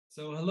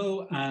So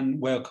hello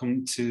and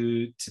welcome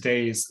to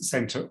today's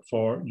Centre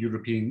for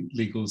European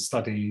Legal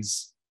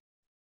Studies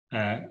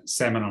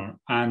seminar.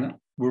 And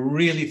we're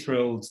really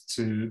thrilled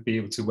to be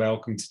able to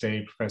welcome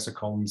today Professor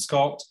Colin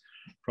Scott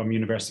from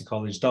University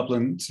College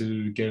Dublin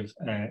to give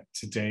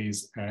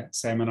today's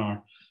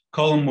seminar.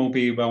 Colin will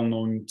be well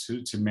known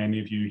to many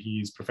of you.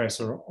 He's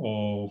Professor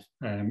of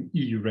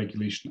EU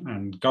Regulation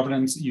and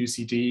Governance at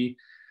UCD.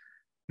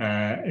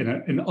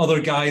 In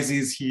other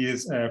guises, he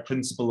is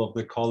Principal of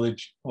the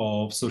College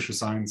of Social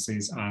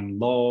Sciences and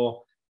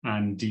Law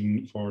and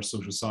Dean for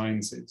Social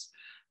Sciences.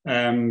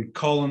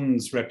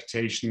 Colin's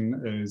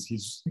reputation is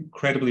he's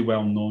incredibly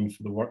well known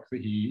for the work that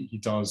he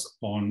does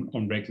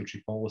on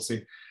regulatory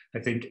policy. I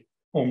think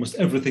almost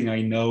everything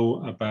I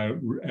know about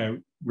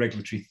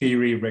regulatory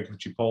theory,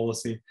 regulatory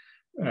policy,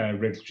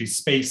 regulatory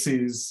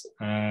spaces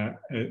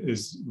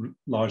is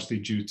largely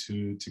due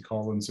to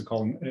Colin. So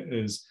Colin, it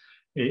is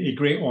a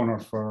great honour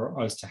for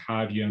us to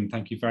have you, and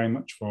thank you very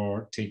much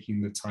for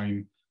taking the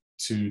time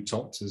to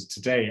talk to us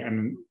today.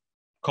 And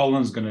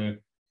Colin's going to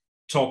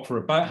talk for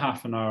about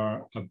half an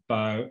hour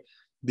about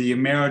the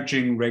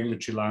emerging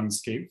regulatory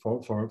landscape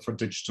for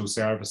digital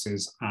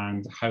services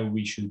and how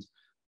we should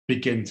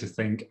begin to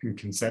think and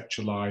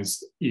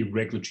conceptualise a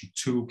regulatory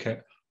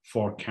toolkit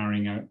for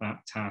carrying out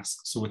that task.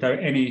 So without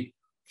any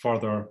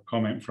further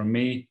comment from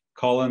me,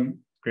 Colin,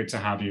 great to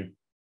have you.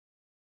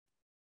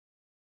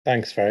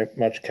 Thanks very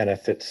much,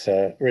 Kenneth. It's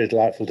really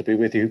delightful to be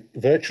with you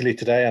virtually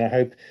today, and I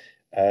hope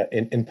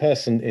in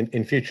person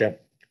in future.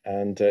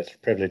 And it's a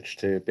privilege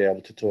to be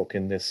able to talk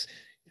in this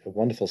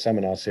wonderful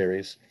seminar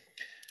series.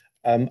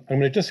 I'm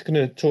just going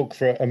to talk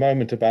for a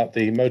moment about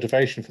the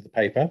motivation for the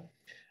paper,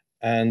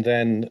 and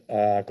then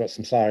I've got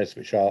some slides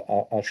which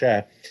I'll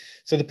share.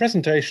 So the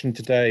presentation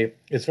today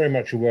is very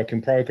much a work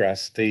in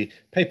progress. The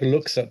paper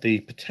looks at the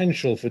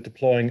potential for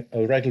deploying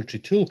a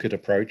regulatory toolkit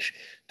approach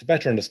to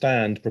better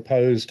understand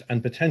proposed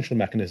and potential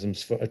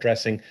mechanisms for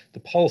addressing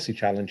the policy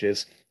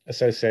challenges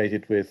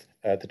associated with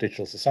the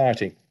digital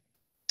society.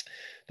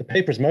 The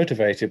paper is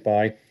motivated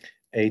by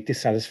a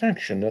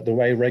dissatisfaction at the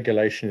way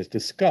regulation is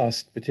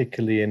discussed,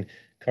 particularly in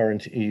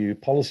current EU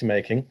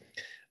policymaking.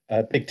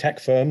 Big tech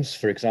firms,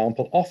 for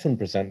example, often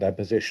present their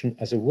position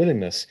as a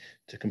willingness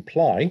to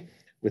comply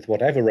with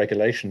whatever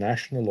regulation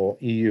national or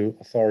EU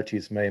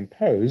authorities may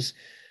impose.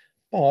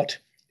 But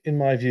in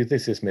my view,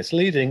 this is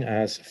misleading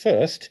as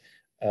first,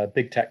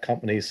 big tech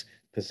companies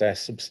possess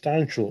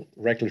substantial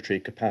regulatory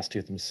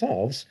capacity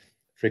themselves,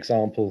 for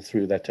example,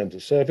 through their terms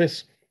of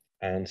service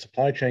and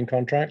supply chain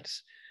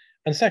contracts.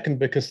 And second,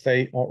 because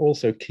they are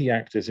also key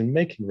actors in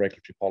making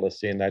regulatory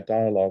policy in their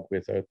dialogue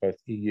with both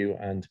EU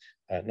and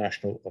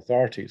national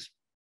authorities.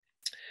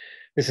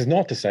 This is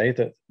not to say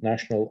that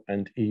national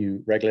and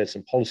EU regulators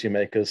and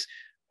policymakers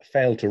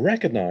fail to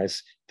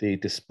recognize the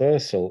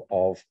dispersal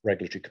of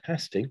regulatory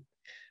capacity,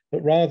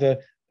 but rather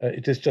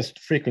it is just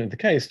frequently the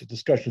case that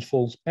discussions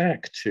falls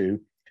back to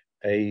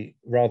a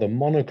rather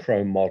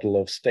monochrome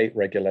model of state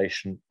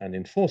regulation and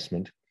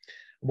enforcement.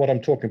 What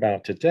I'm talking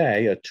about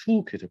today, a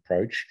toolkit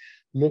approach,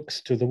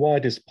 looks to the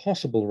widest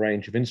possible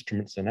range of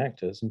instruments and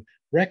actors and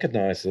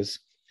recognizes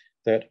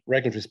that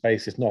regulatory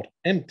space is not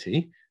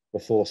empty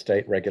before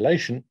state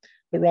regulation,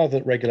 but rather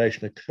that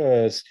regulation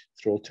occurs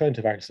through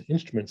alternative acts and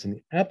instruments in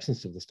the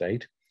absence of the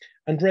state,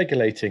 and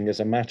regulating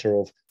is a matter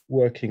of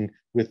working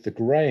with the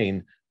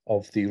grain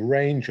of the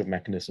range of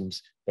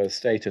mechanisms, both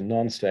state and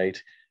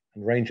non-state,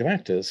 and range of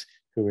actors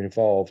who are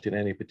involved in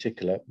any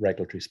particular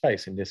regulatory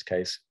space, in this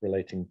case,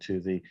 relating to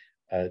the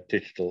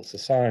digital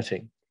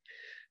society.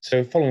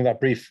 So following that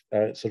brief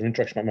sort of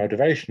introduction about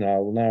motivation, I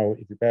will now,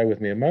 if you bear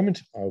with me a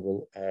moment, I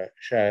will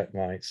share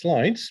my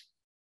slides.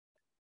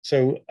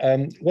 So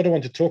what I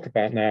want to talk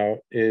about now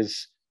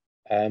is,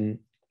 in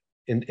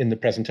the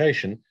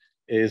presentation,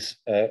 is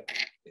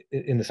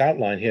in this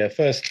outline here.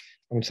 First,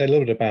 I'm going to say a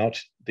little bit about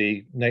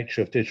the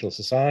nature of digital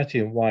society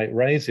and why it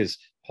raises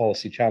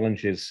policy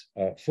challenges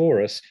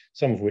for us,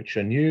 some of which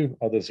are new,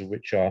 others of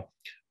which are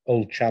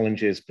old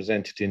challenges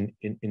presented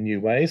in new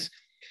ways.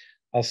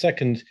 I'll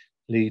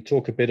secondly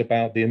talk a bit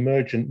about the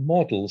emergent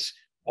models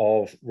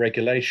of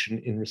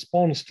regulation in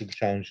response to the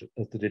challenge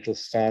of the digital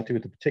society,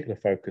 with a particular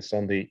focus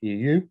on the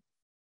EU.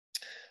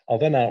 I'll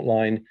then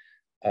outline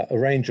a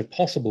range of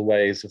possible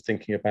ways of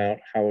thinking about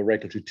how a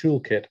regulatory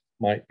toolkit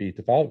might be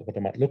developed, what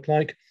it might look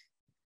like.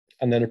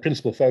 And then a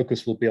principal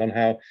focus will be on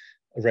how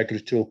a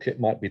regulatory toolkit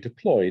might be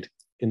deployed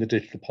in the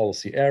digital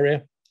policy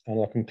area. And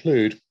I'll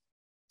conclude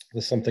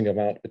with something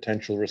about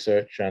potential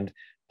research and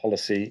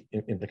policy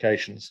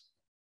implications.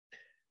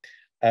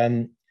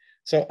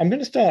 So I'm going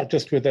to start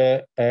just with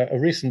a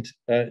recent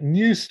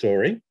news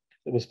story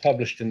that was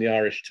published in the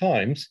Irish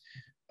Times,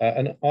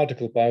 an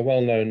article by a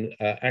well-known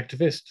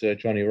activist,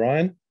 Johnny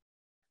Ryan,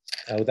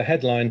 with the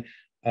headline,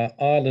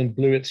 Ireland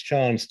blew its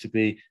chance to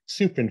be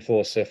super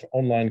enforcer for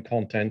online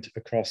content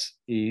across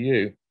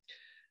EU.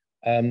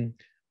 I'm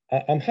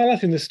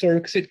highlighting this story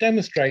because it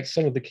demonstrates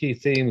some of the key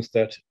themes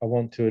that I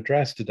want to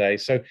address today.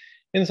 So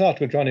in this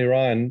article, Johnny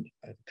Ryan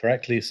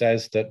correctly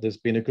says that there's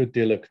been a good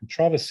deal of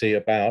controversy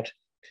about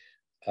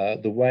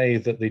the way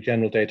that the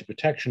General Data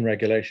Protection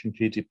Regulation,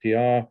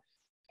 GDPR,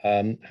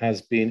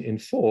 has been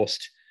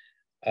enforced.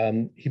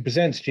 He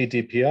presents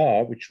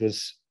GDPR, which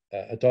was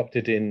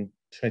adopted in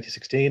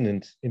 2016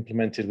 and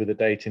implemented with a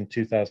date in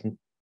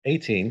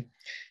 2018.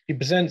 He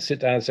presents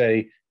it as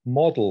a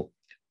model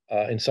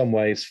in some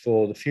ways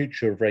for the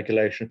future of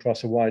regulation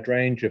across a wide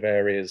range of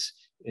areas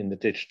in the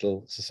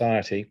digital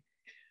society.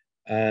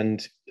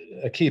 And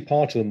a key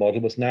part of the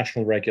model was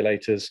national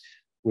regulators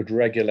would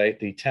regulate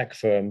the tech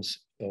firms,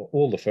 or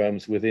all the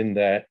firms within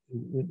the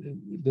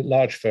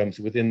large firms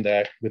within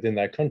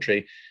their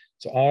country.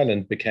 So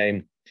Ireland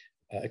became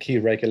a key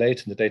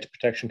regulator, and the Data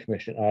Protection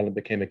Commission in Ireland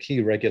became a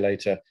key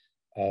regulator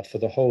for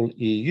the whole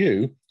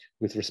EU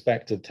with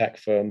respect to tech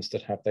firms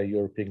that have their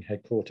European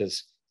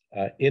headquarters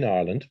in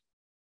Ireland.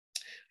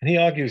 And he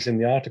argues in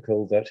the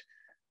article that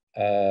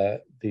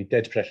the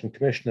Data Protection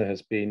Commissioner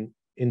has been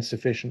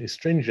insufficiently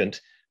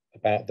stringent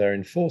about their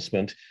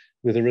enforcement,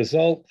 with a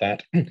result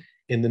that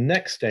in the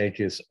next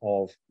stages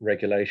of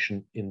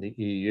regulation in the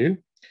EU,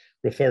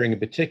 referring in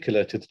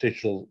particular to the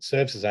Digital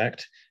Services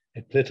Act,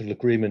 a political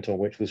agreement on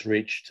which was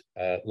reached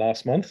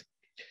last month,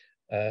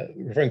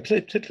 referring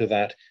particularly to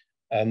that,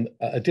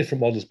 a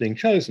different model is being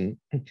chosen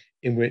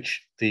in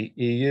which the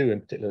EU,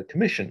 in particular the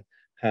Commission,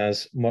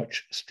 has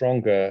much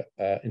stronger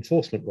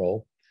enforcement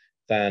role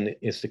than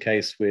is the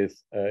case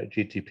with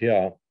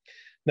GDPR.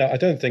 Now, I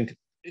don't think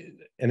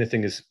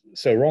anything is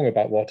so wrong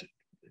about what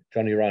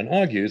Johnny Ryan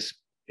argues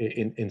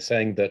in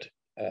saying that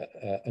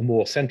a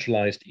more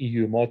centralized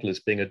EU model is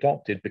being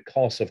adopted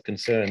because of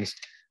concerns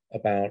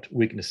about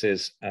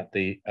weaknesses at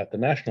the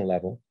national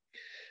level.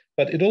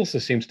 But it also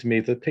seems to me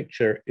the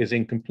picture is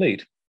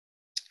incomplete,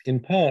 in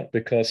part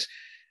because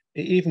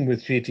even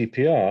with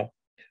GDPR,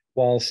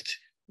 whilst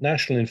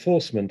national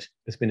enforcement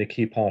has been a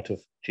key part of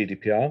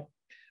GDPR,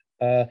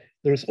 there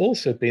has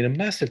also been a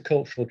massive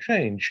cultural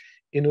change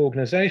in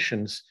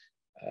organizations,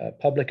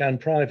 public and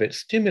private,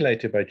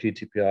 stimulated by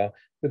GDPR,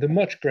 with a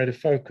much greater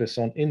focus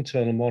on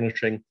internal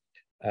monitoring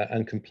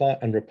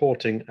and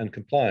reporting and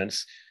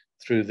compliance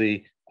through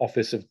the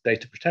Office of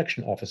Data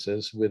Protection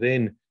Officers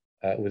within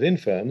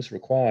firms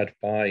required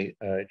by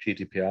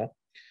GDPR.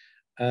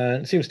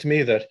 And it seems to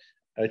me that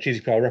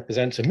GDPR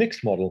represents a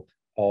mixed model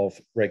of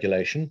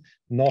regulation,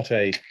 not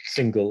a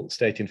single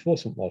state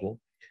enforcement model,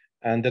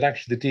 and that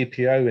actually the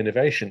DPO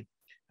innovation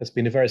has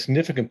been a very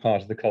significant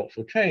part of the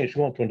cultural change.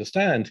 We want to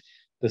understand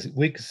the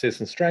weaknesses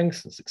and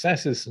strengths and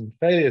successes and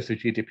failures of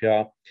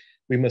GDPR.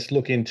 We must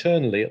look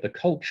internally at the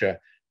culture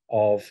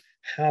of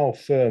how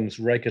firms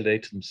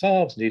regulate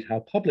themselves, indeed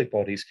how public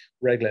bodies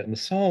regulate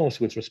themselves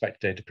with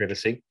respect to data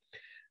privacy.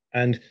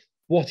 And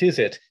what is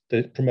it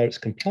that promotes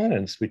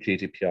compliance with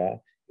GDPR?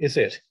 Is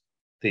it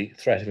the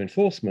threat of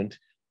enforcement,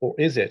 or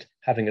is it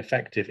having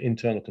effective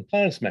internal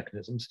compliance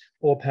mechanisms,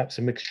 or perhaps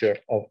a mixture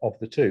of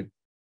the two?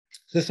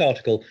 So this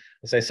article,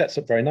 as I say, sets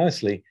up very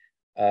nicely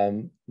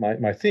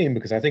my theme,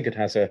 because I think it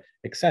has an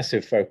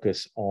excessive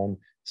focus on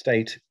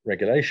state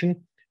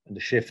regulation and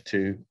the shift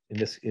to, in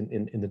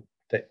the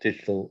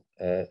Digital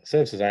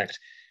Services Act,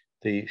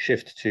 the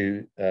shift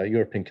to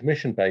European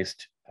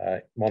Commission-based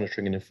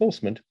monitoring and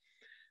enforcement,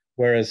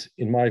 whereas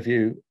in my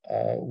view,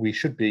 we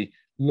should be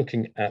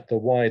looking at the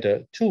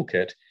wider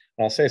toolkit.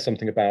 And I'll say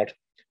something about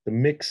the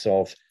mix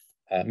of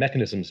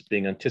mechanisms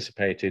being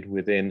anticipated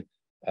within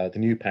the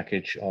new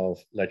package of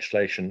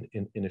legislation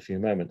in a few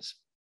moments.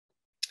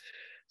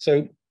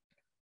 So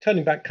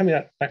coming back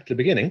to the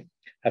beginning,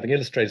 having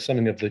illustrated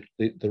something of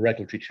the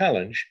regulatory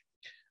challenge,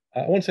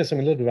 I want to say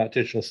something a little bit about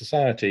digital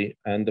society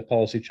and the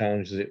policy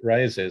challenges it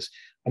raises.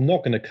 I'm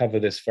not going to cover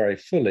this very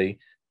fully,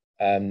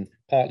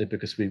 partly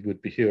because we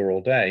would be here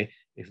all day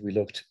if we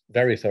looked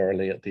very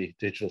thoroughly at the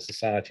digital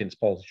society and its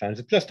policy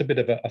challenges. Just a bit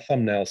of a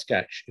thumbnail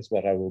sketch is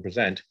what I will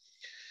present.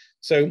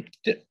 So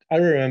I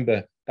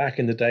remember back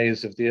in the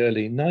days of the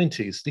early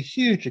 90s, the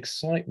huge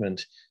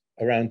excitement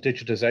around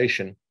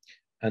digitization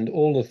and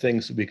all the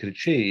things that we could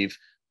achieve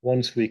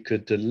once we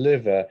could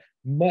deliver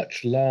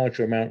much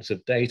larger amounts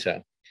of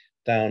data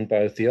down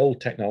both the old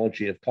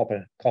technology of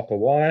copper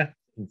wire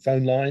and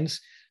phone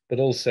lines, but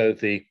also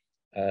the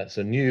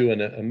new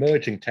and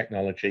emerging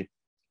technology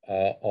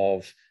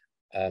of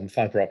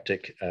fiber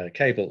optic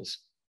cables.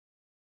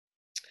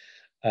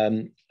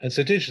 And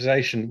so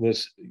digitization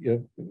was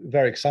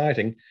very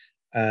exciting,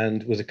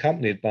 and was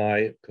accompanied by,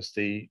 of course,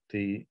 the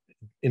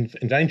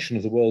invention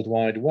of the World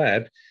Wide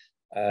Web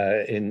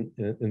in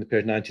the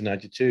period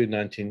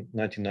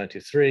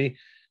 1992-1993,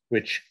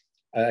 which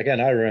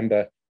again I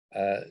remember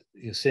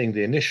seeing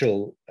the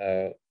initial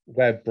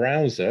web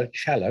browser,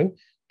 Cello,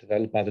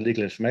 developed by the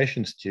Legal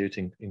Information Institute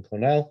in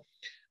Cornell,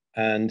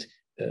 and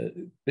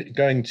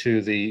going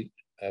to the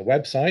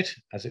website,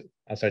 as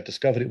I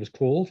discovered it was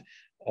called,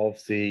 of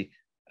the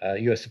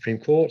US Supreme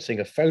Court,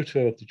 seeing a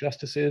photo of the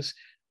justices,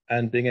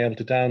 and being able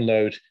to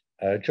download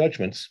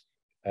judgments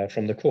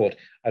from the court.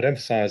 I'd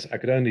emphasize I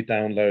could only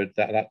download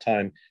at that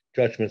time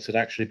judgments that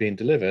had actually been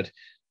delivered.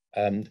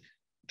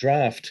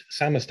 Draft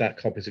samostat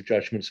copies of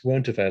judgments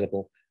weren't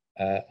available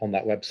on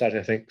that website.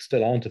 I think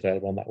still aren't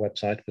available on that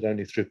website, but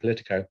only through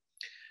Politico.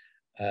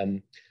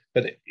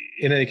 But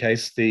in any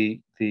case,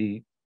 the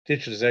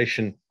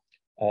digitization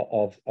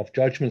of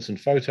judgments and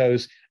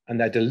photos and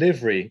their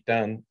delivery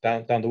down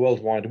the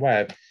World Wide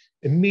Web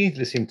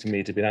immediately seemed to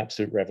me to be an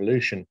absolute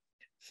revolution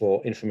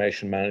for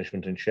information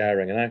management and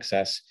sharing and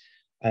access.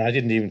 And I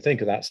didn't even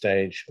think at that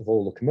stage of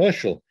all the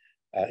commercial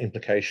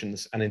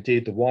implications and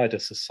indeed the wider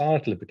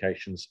societal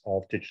implications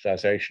of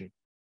digitization.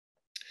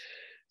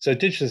 So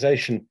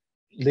digitization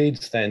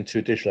leads then to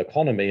a digital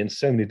economy and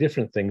so many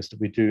different things that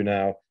we do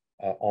now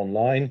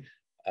online,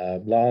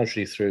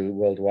 largely through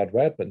World Wide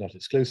Web, but not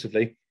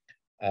exclusively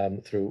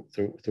through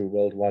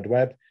World Wide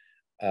Web.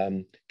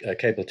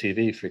 Cable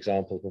TV, for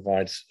example,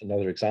 provides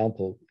another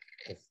example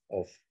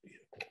of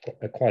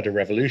quite a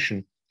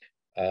revolution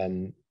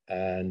and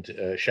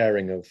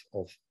sharing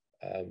of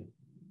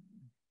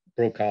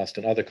broadcast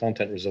and other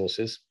content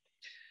resources.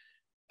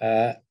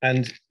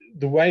 And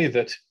the way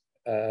that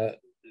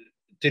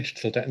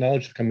digital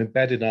technology become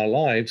embedded in our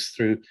lives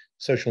through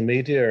social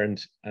media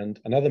and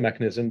other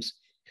mechanisms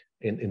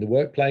in the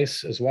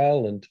workplace as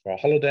well, and for our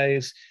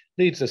holidays,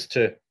 leads us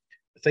to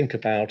think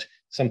about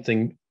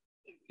something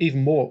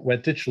even more, where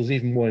digital is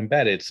even more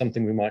embedded,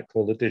 something we might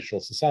call the digital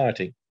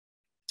society.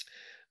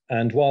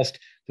 And whilst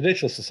the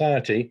digital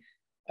society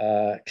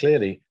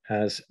clearly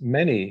has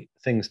many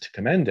things to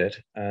commend it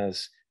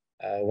as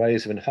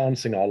ways of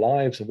enhancing our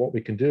lives and what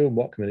we can do and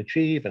what can we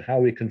achieve and how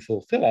we can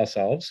fulfill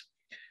ourselves,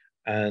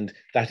 and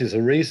that is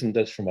a reason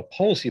that from a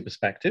policy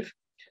perspective,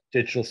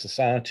 digital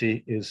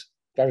society is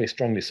very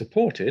strongly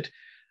supported.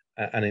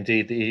 And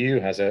indeed, the EU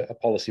has a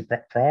policy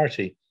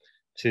priority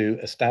to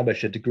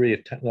establish a degree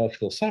of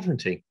technological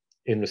sovereignty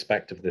in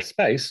respect of this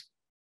space.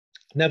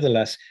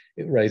 Nevertheless,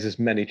 it raises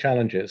many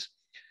challenges.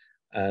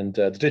 And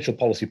the digital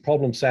policy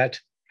problem set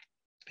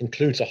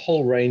includes a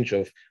whole range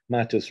of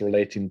matters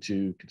relating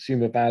to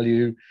consumer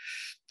value,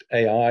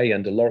 AI,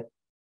 and a lot of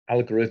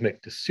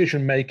algorithmic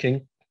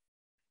decision-making,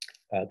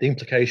 the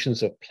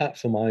implications of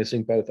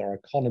platformizing both our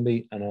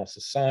economy and our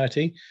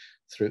society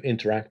through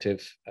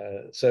interactive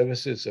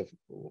services of a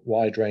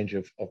wide range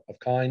of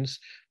kinds,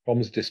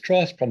 problems of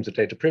distrust, problems of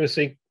data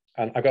privacy.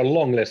 And I've got a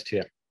long list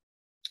here,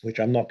 which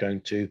I'm not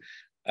going to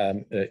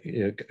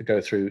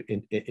go through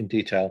in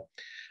detail.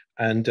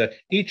 And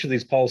each of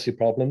these policy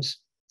problems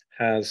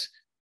has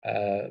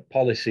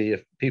policy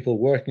of people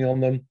working on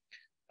them,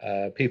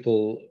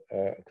 people,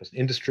 of course,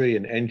 industry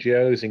and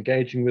NGOs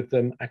engaging with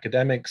them,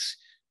 academics,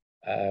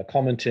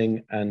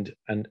 commenting and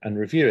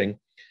reviewing.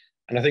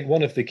 And I think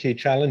one of the key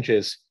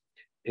challenges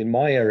in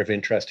my area of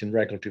interest in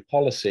regulatory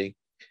policy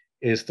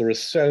is there are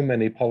so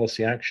many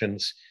policy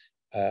actions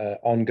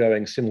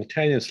ongoing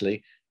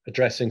simultaneously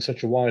addressing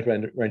such a wide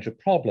range of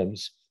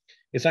problems.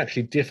 It's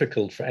actually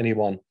difficult for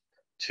anyone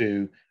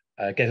to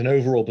get an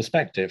overall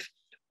perspective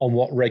on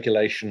what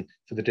regulation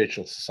for the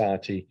digital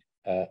society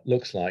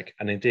looks like.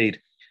 And indeed,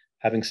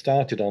 having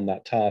started on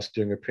that task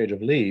during a period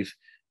of leave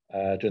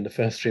during the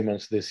first 3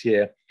 months of this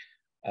year,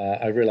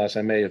 I realized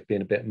I may have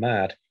been a bit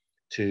mad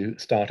to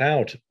start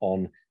out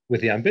with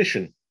the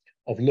ambition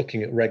of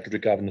looking at regulatory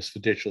governance for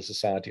digital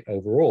society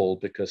overall,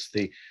 because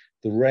the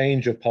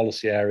range of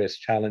policy areas,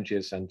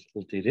 challenges, and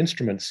indeed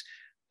instruments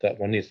that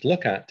one needs to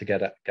look at to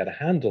get a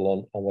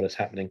handle on what is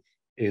happening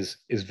is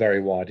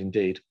very wide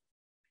indeed.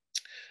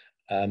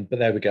 But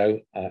there we go.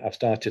 I've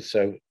started,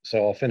 so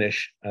I'll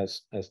finish,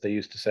 as they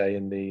used to say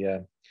in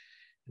the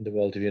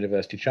world of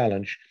university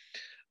challenge.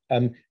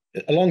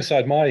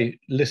 Alongside my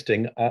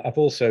listing, I've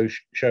also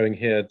showing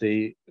here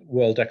the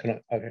World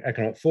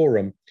Economic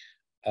Forum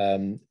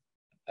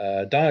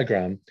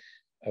diagram,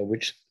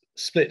 which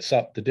splits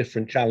up the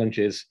different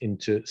challenges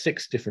into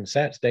 6 different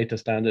sets: data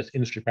standards,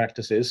 industry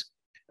practices,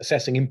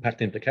 assessing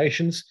impact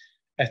implications,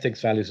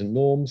 ethics, values and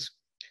norms,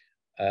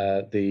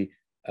 the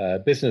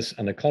business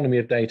and economy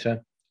of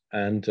data,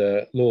 and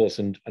laws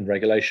and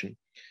regulation.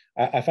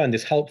 I find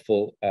this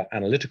helpful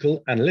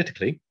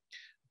analytically,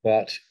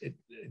 but it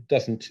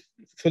doesn't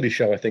fully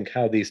show, I think,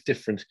 how these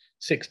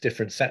 6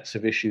 different sets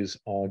of issues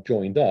are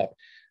joined up.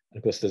 And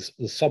of course, there's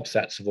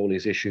subsets of all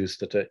these issues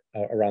that are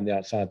around the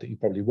outside that you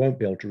probably won't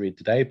be able to read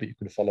today, but you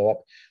can follow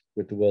up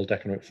with the World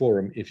Economic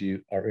Forum if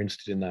you are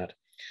interested in that.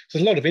 So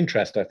there's a lot of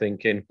interest, I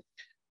think, in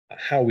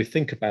how we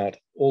think about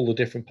all the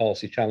different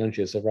policy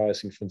challenges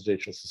arising from the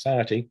digital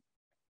society.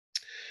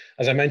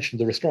 As I mentioned,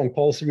 there are strong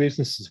policy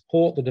reasons to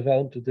support the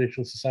development of the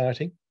digital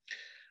society.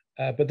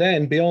 But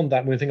then beyond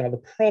that, when we think about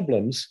the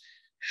problems,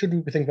 should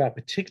we be thinking about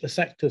particular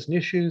sectors and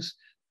issues,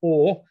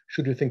 or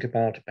should we think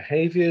about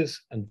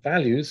behaviors and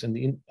values,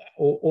 and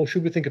or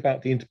should we think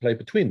about the interplay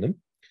between them?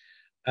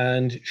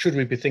 And should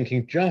we be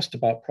thinking just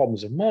about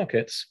problems of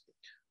markets,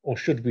 or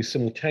should we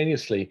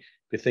simultaneously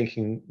be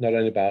thinking not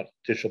only about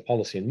digital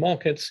policy in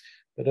markets,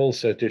 but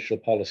also digital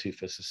policy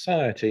for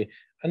society,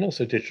 and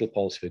also digital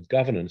policy for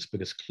governance,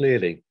 because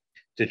clearly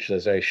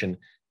digitalization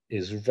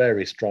is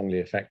very strongly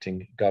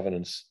affecting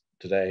governance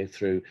today,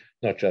 through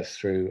not just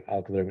through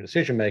algorithmic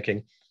decision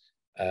making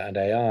and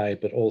AI,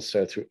 but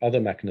also through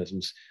other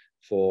mechanisms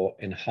for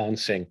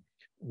enhancing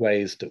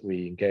ways that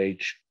we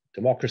engage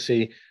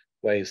democracy,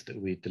 ways that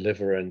we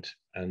deliver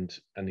and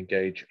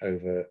engage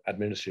over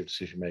administrative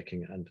decision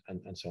making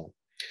and so on.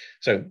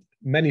 So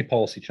many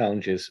policy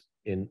challenges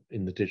in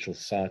the digital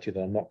society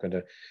that I'm not going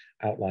to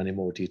outline in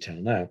more detail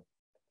now.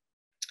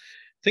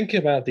 Thinking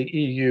about the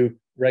EU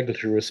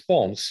regulatory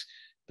response,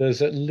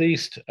 there's at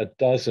least a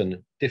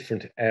dozen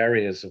different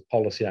areas of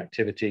policy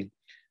activity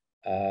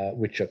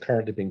which are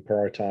currently being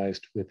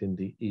prioritized within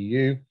the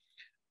EU,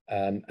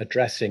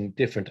 addressing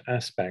different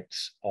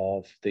aspects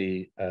of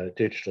the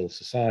digital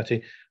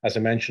society. As I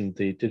mentioned,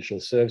 the Digital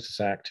Services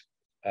Act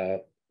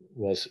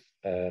was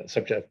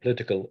subject of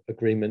political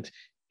agreement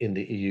in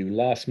the EU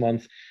last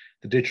month.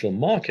 The Digital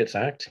Markets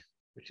Act,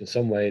 which in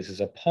some ways is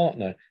a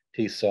partner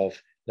piece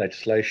of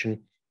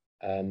legislation,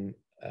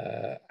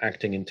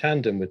 acting in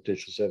tandem with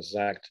Digital Services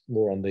Act,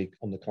 more on the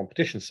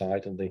competition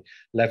side and the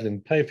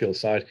leveling playing field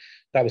side,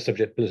 that was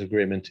subject to political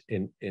agreement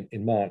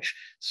in March.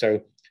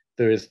 So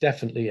there is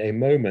definitely a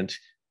moment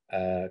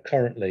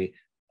currently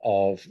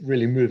of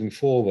really moving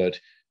forward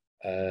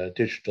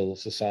digital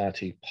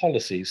society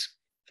policies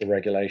for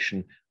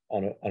regulation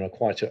on a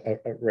quite a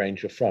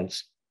range of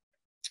fronts.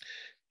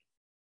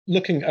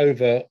 Looking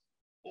over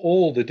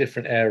all the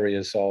different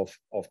areas of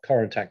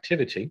current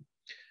activity,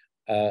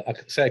 I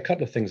could say a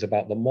couple of things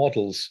about the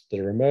models that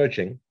are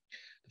emerging.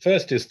 The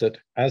first is that,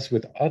 as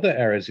with other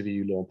areas of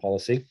EU law and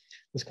policy,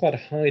 there's quite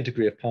a high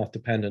degree of path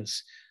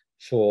dependence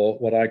for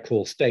what I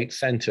call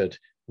state-centered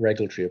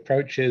regulatory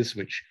approaches,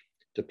 which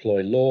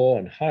deploy law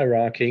and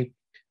hierarchy,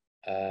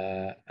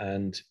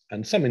 and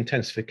some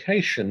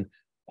intensification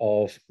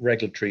of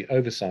regulatory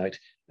oversight,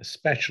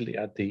 especially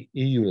at the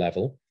EU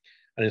level.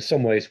 And in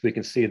some ways, we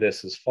can see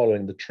this as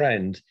following the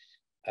trend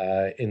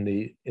in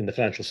the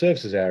financial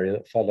services area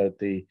that followed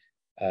the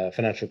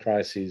financial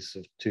crises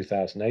of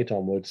 2008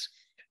 onwards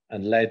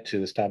and led to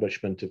the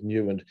establishment of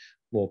new and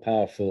more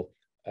powerful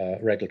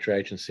regulatory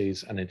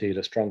agencies, and indeed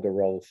a stronger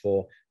role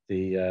for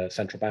the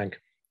central bank,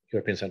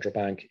 European Central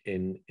Bank,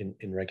 in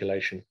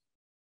regulation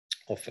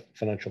of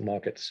financial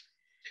markets.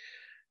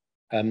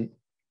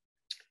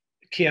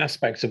 Key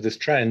aspects of this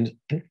trend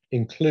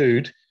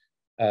include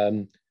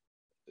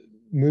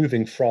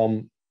moving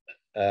from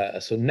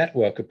sort of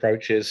network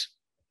approaches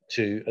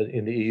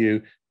in the EU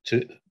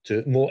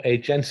to more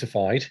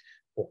agentified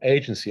or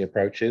agency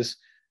approaches.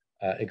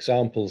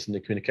 Examples in the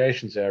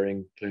communications area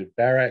include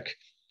BEREC,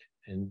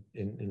 in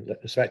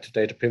respect to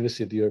data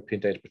privacy, the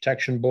European Data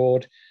Protection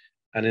Board,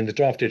 and in the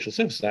draft Digital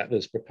Services Act,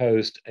 there's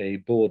proposed a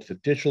board for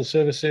digital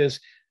services,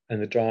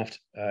 and the draft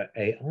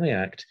AI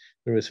Act,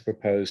 there is a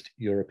proposed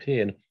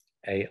European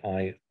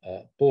AI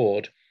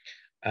board.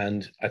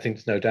 And I think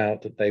there's no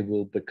doubt that they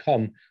will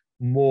become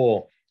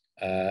more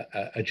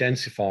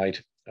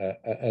agentified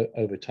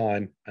over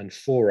time and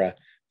fora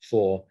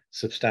for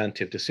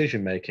substantive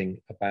decision-making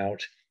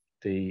about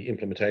the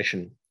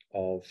implementation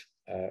of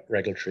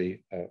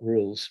regulatory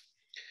rules.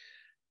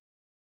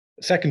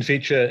 The second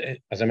feature,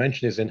 as I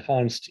mentioned, is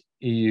enhanced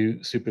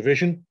EU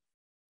supervision,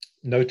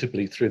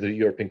 notably through the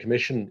European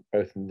Commission,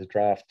 both in the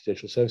draft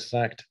Digital Services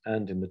Act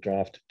and in the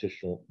draft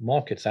Digital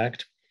Markets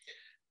Act.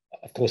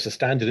 Of course, a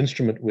standard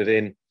instrument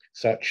within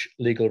such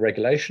legal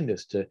regulation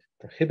is to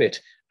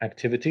prohibit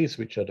activities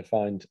which are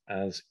defined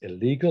as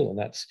illegal, and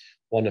that's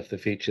one of the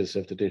features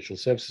of the Digital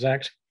Services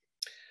Act.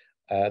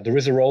 There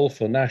is a role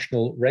for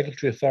national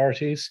regulatory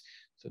authorities.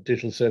 So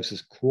Digital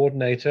Services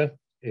Coordinator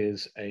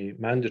is a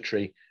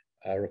mandatory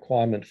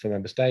requirement for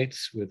member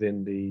states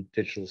within the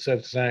Digital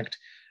Services Act,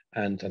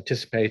 and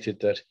anticipated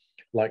that,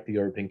 like the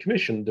European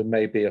Commission, there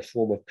may be a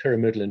form of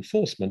pyramidal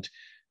enforcement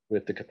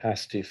with the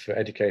capacity for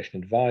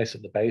education advice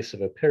at the base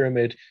of a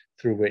pyramid,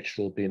 through which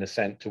there will be an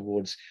ascent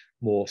towards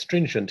more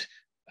stringent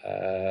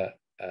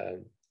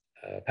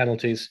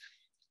penalties,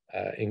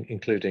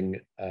 including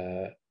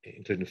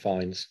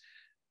fines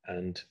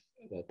and,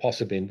 well,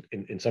 possibly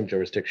in some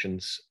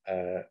jurisdictions,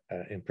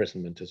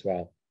 imprisonment as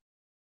well.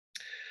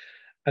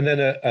 And then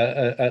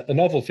a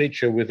novel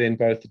feature within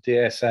both the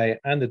DSA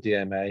and the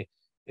DMA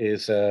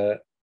is an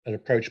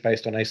approach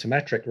based on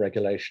asymmetric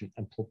regulation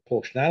and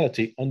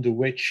proportionality, under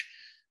which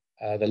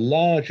the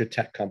larger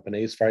tech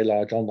companies, very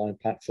large online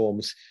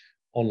platforms,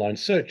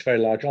 very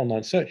large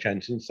online search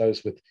engines,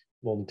 those with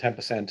more than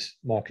 10%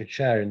 market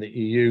share in the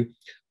EU,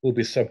 will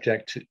be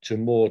subject to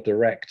more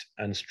direct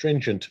and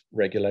stringent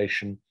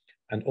regulation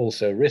and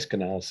also risk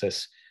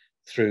analysis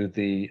through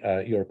the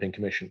European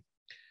Commission.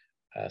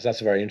 So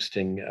that's a very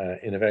interesting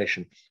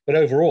innovation. But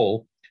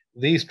overall,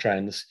 these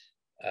trends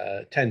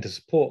tend to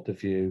support the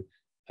view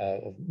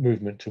of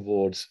movement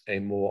towards a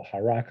more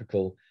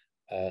hierarchical,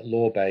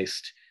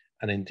 law-based,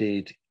 and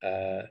indeed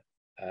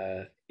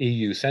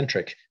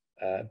EU-centric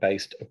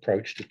based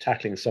approach to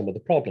tackling some of the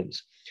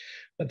problems.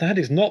 But that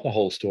is not the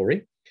whole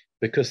story,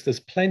 because there's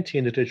plenty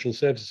in the Digital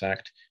Services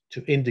Act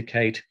to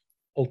indicate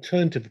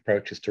alternative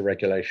approaches to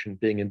regulation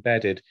being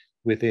embedded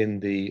within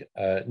the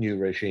new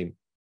regime.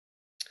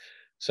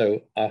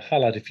 So I'll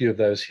highlight a few of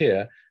those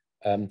here.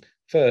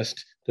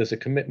 First, there's a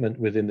commitment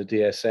within the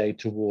DSA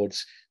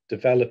towards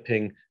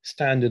developing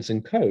standards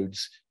and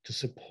codes to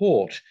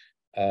support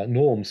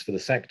norms for the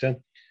sector.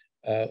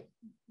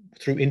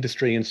 through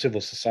industry and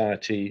civil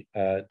society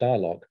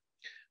dialogue.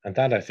 And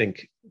that, I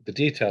think, the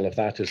detail of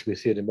that as we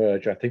see it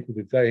emerge, I think will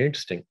be very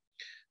interesting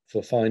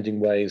for finding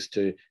ways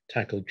to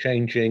tackle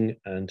changing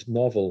and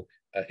novel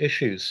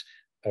issues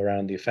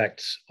around the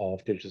effects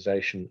of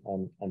digitization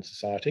on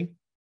society.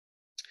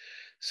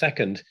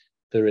 Second,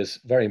 there is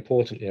very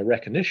importantly a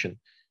recognition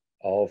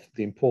of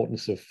the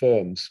importance of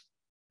firms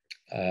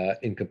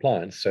in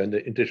compliance. So in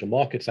the Digital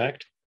Markets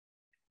Act,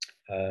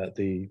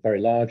 the very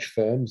large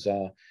firms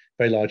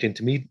very large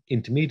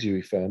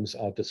intermediary firms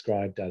are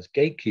described as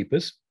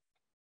gatekeepers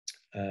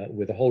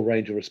with a whole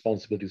range of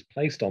responsibilities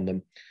placed on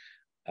them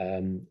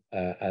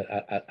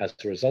as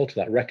a result of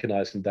that,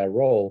 recognizing their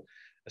role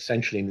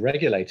essentially in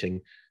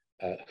regulating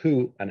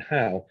who and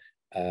how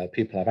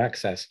people have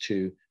access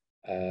to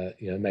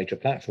major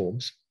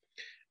platforms.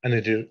 And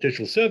the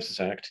Digital Services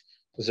Act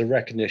is a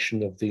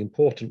recognition of the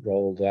important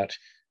role that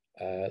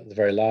the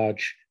very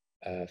large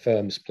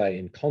firms play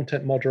in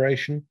content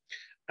moderation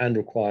and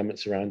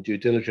requirements around due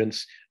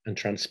diligence and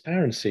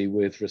transparency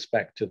with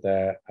respect to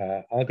their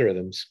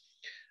algorithms.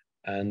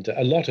 And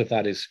a lot of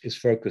that is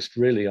focused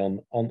really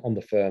on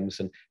the firms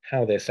and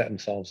how they set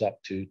themselves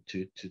up to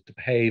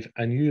behave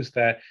and use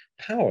their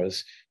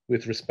powers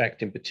with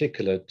respect in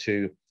particular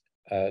to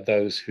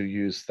those who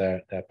use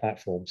their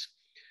platforms.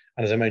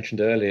 And as I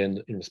mentioned earlier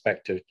in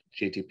respect to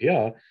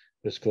GDPR,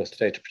 there's of course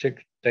the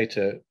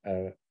data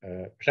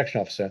protection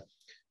officer,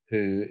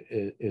 who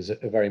is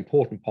a very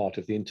important part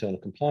of the internal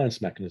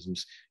compliance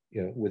mechanisms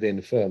within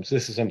firms.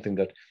 This is something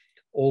that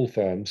all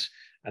firms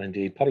and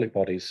indeed public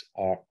bodies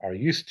are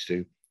used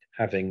to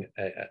having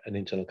an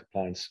internal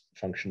compliance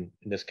function,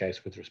 in this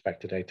case with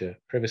respect to data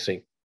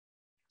privacy.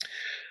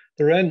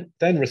 There are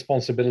then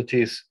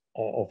responsibilities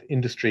of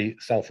industry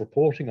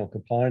self-reporting on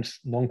compliance,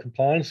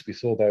 non-compliance. We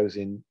saw those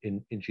in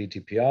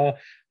GDPR.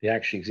 They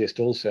actually exist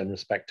also in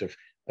respect of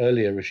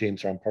earlier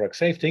regimes around product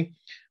safety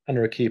and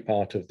are a key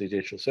part of the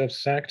Digital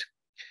Services Act.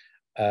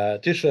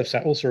 Digital Services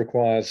Act also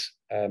requires,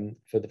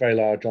 for the very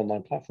large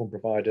online platform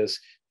providers,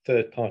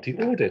 third-party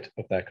audit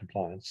of their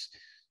compliance.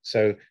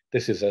 So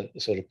this is a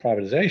sort of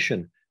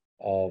privatization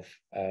of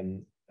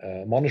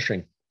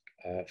monitoring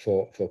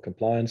for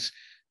compliance.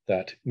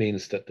 That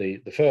means that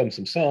the firms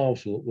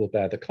themselves will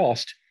bear the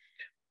cost,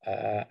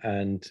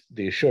 and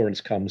the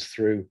assurance comes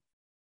through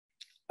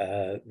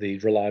the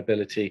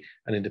reliability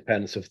and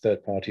independence of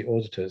third-party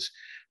auditors.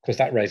 Of course,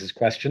 that raises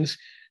questions.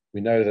 We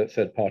know that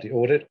third-party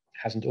audit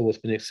hasn't always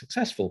been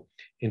successful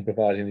in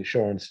providing the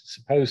assurance it's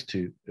supposed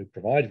to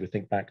provide. We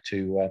think back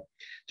to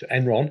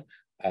Enron,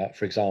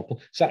 for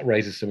example. So that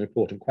raises some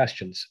important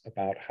questions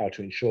about how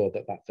to ensure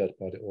that that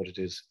third-party audit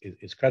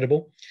is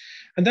credible.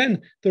 And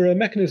then there are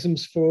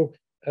mechanisms for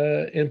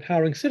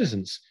empowering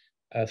citizens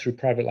through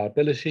private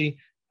liability,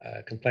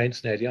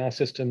 complaints and ADR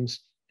systems,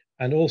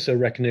 and also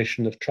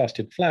recognition of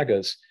trusted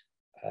flaggers,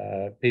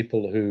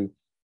 people who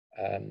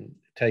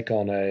take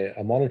on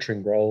a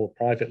monitoring role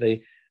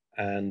privately,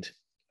 and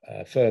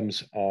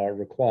firms are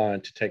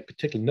required to take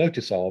particular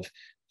notice of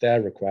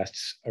their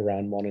requests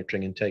around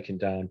monitoring and taking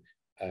down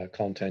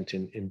content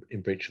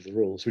in breach of the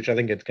rules, which I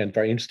think is, again,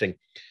 very interesting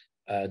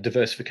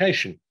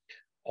diversification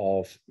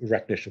of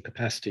recognition of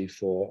capacity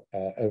for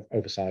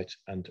oversight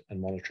and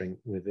monitoring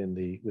within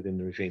the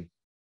regime.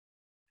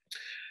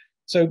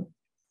 So,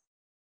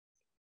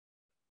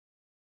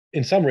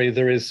 in summary,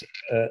 there is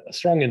a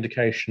strong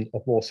indication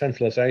of more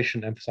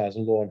centralization,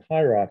 emphasizing law and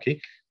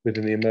hierarchy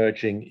within the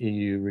emerging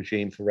EU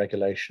regime for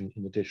regulation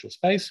in the digital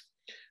space.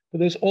 But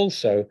there's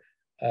also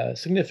a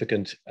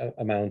significant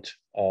amount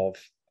of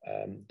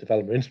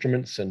development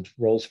instruments and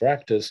roles for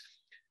actors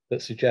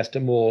that suggest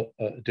a more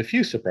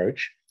diffuse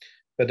approach.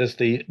 But as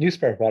the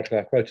newspaper article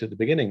I quoted at the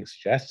beginning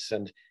suggests,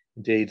 and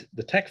indeed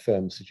the tech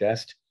firms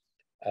suggest,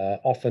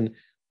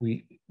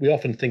 we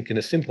often think in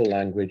a simple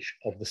language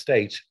of the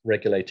state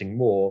regulating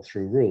more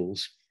through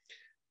rules.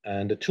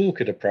 And a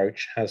toolkit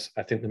approach has,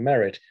 I think, the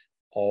merit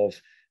of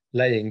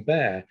laying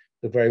bare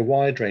the very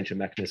wide range of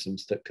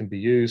mechanisms that can be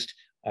used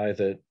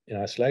either in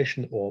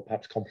isolation or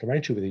perhaps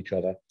complementary with each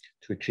other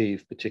to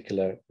achieve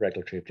particular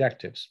regulatory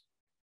objectives.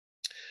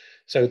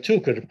 So a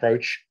toolkit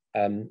approach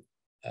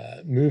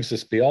moves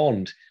us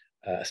beyond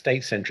a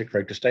state-centric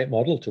regulatory state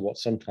model to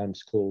what's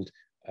sometimes called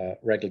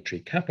regulatory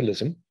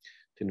capitalism.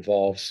 It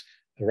involves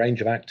a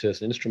range of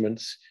actors and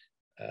instruments,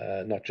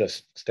 not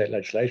just state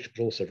legislation,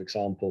 but also, for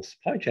example,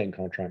 supply chain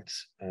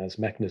contracts as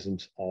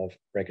mechanisms of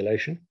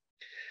regulation.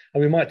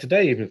 And we might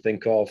today even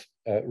think of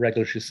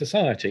regulatory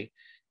society,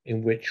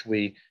 in which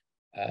we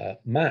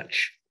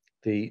match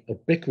the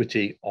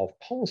ubiquity of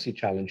policy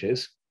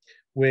challenges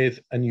with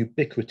an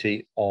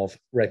ubiquity of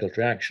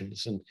regulatory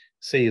actions, and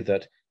see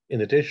that in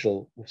the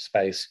digital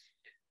space,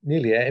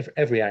 nearly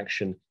every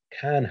action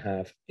can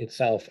have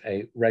itself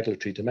a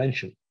regulatory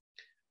dimension.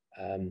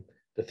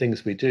 The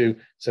things we do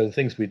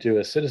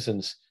as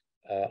citizens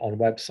on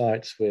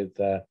websites with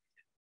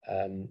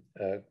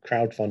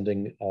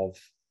crowdfunding of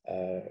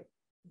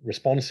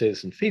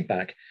responses and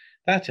feedback,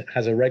 that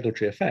has a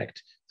regulatory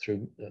effect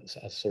through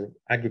a sort of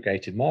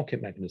aggregated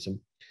market mechanism.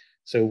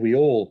 So we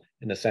all,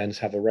 in a sense,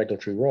 have a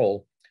regulatory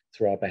role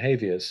through our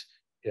behaviors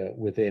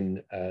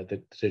within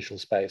the digital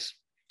space.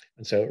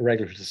 And so a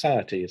regulatory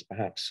society is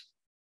perhaps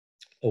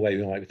a way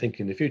we might be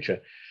thinking in the future.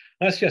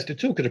 And I suggest the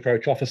toolkit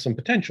approach offers some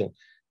potential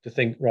to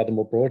think rather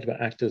more broadly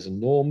about actors and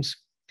norms,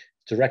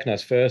 to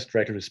recognize first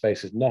regulatory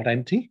space is not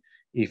empty,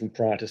 even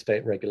prior to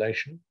state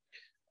regulation.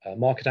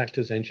 Market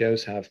actors,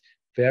 NGOs, have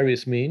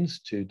various means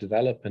to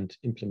develop and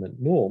implement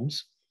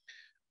norms,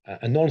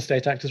 and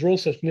non-state actors are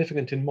also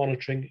significant in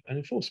monitoring and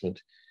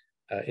enforcement.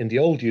 In the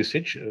old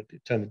usage, the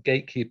term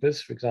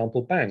gatekeepers, for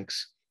example,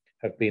 banks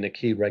have been a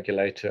key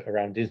regulator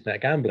around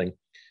internet gambling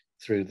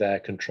through their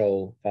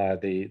control via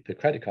the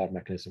credit card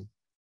mechanism.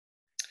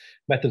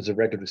 Methods of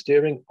regulatory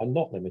steering are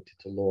not limited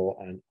to law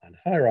and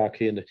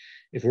hierarchy, and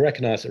if we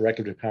recognize that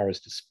regulatory power is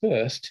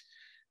dispersed,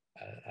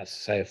 as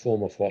say a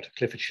form of what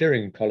Clifford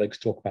Shearing and colleagues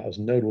talk about as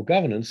nodal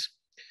governance,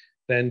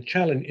 then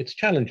it's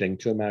challenging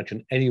to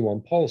imagine any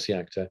one policy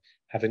actor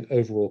having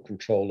overall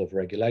control of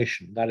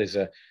regulation. That is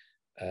an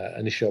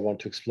issue I want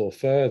to explore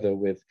further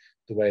with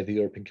the way the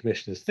European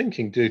Commission is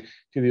thinking. Do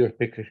the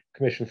European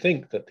Commission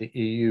think that the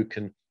EU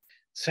can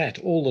set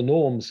all the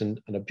norms and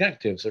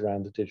objectives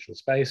around the digital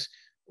space,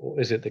 or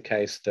is it the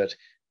case that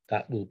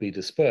that will be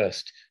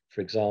dispersed,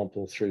 for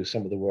example, through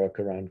some of the work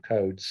around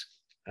codes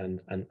and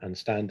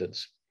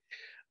standards?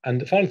 And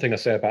the final thing I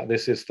say about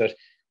this is that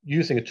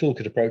using a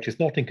toolkit approach is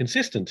not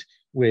inconsistent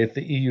with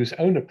the EU's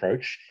own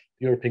approach.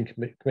 The European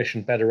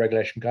Commission Better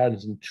Regulation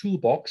Guidance and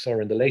Toolbox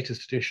are in the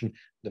latest edition,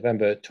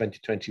 November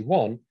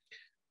 2021.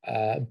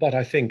 But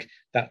I think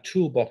that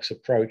toolbox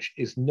approach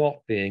is not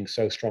being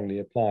so strongly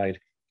applied,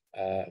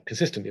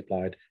 consistently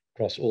applied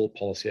across all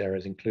policy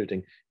areas,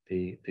 including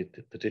the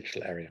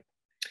digital area.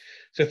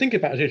 So think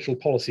about a digital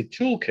policy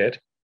toolkit.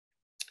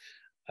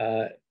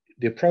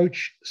 The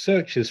approach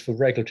searches for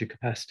regulatory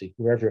capacity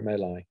wherever it may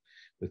lie,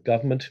 with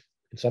government,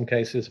 in some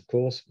cases, of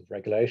course, with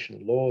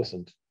regulation, laws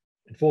and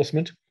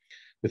enforcement,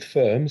 with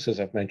firms, as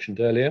I've mentioned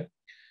earlier,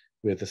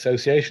 with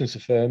associations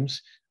of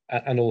firms,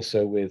 and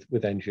also with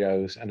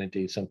NGOs, and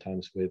indeed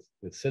sometimes with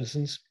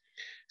citizens,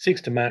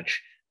 seeks to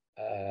match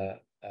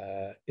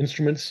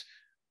instruments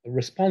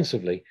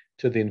responsively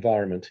to the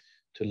environment,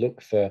 to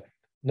look for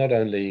not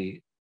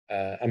only,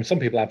 some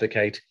people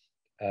advocate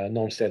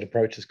non-state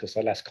approaches because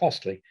they're less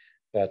costly,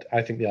 but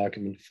I think the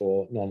argument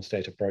for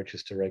non-state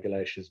approaches to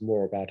regulation is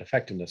more about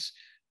effectiveness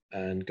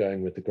and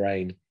going with the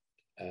grain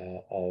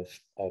of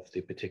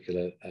the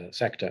particular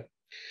sector.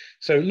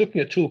 So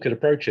looking at toolkit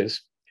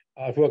approaches,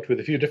 I've worked with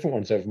a few different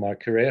ones over my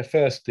career.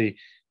 First, the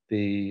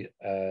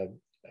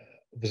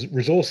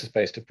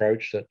resources-based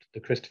approach that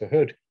Christopher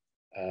Hood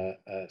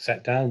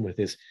set down with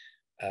his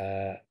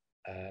the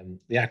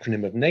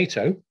acronym of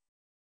NATO,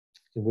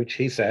 in which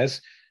he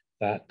says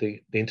that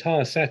the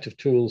entire set of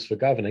tools for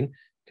governing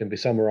can be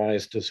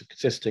summarized as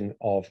consisting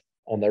of,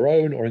 on their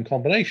own or in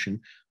combination,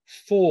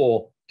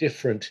 4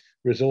 different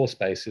resource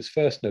bases.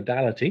 First,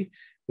 nodality,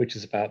 which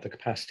is about the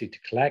capacity to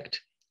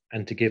collect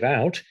and to give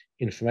out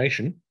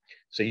information.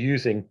 So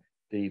using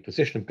the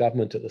position of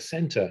government at the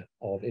center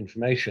of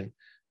information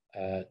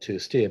to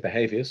steer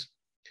behaviors.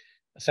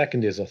 A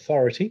second is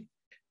authority.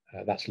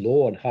 That's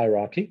law and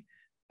hierarchy,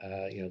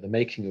 the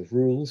making of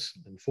rules,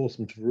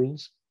 enforcement of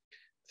rules.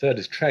 Third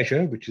is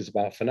treasure, which is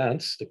about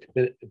finance,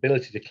 the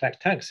ability to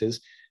collect taxes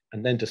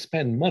and then to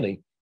spend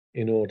money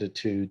in order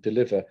to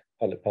deliver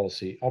public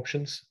policy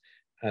options.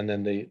 And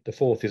then the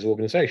fourth is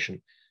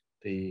organization,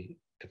 the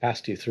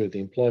capacity through the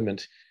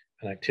employment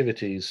and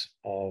activities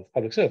of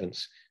public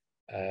servants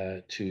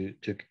to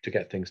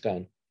get things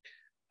done.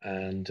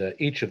 And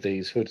each of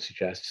these, Hood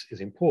suggests,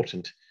 is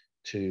important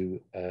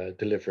to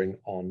delivering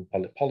on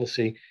public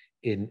policy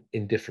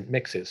in different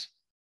mixes.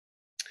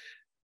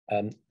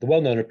 The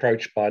well-known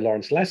approach by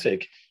Lawrence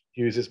Lessig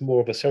uses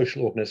more of a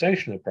social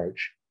organization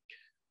approach.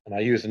 And I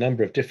use a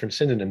number of different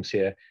synonyms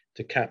here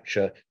to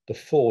capture the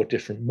 4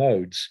 different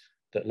modes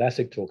that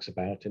Lessig talks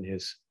about in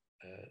his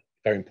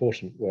very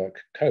important work,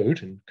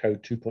 Code, and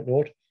Code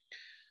 2.0.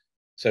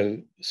 So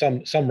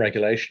some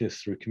regulation is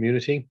through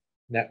community,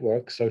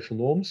 network, social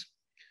norms.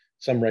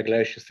 Some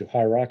regulation is through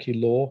hierarchy,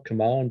 law,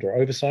 command, or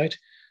oversight.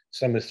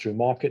 Some is through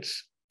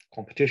markets,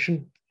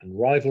 competition, and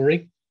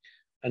rivalry.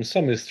 And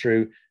some is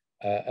through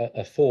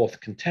a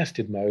 4th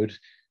contested mode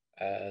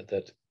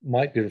that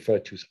might be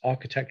referred to as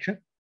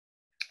architecture,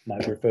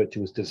 might be referred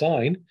to as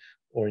design,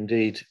 or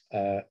indeed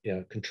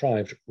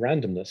contrived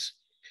randomness.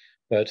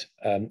 But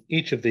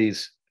each of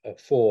these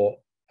 4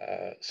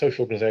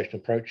 social organization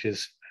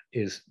approaches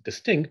is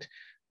distinct,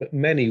 but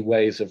many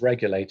ways of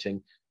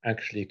regulating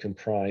actually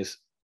comprise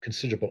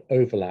considerable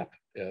overlap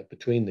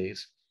between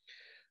these.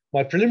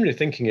 My preliminary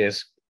thinking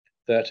is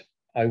that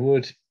I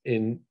would,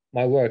 in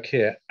my work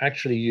here,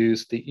 actually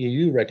use the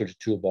EU regulatory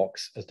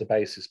toolbox as the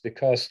basis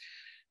because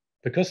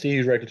the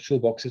EU regulatory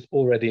toolbox is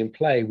already in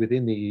play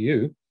within the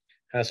EU,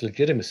 has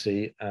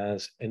legitimacy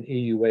as an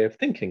EU way of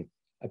thinking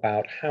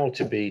about how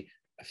to be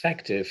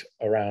effective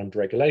around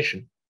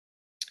regulation.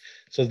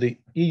 So the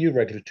EU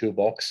regulatory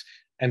toolbox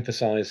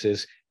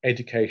emphasizes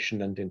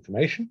education and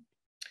information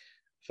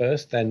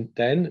first, then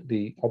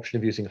the option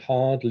of using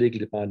hard,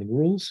 legally binding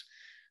rules.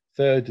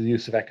 Third, the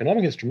use of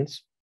economic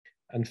instruments.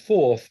 And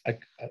fourth, a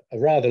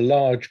rather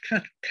large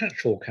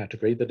catch-all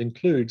category that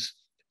includes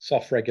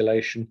soft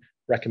regulation,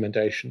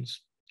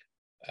 recommendations,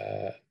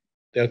 the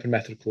open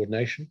method of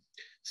coordination,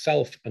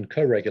 self and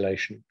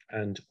co-regulation,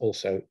 and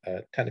also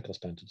technical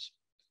standards.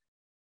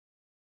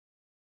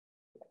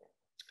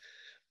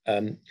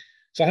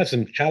 So I have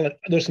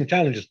there's some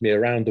challenges to me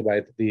around the way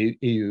that the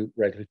EU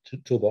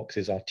regulatory toolbox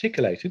is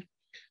articulated.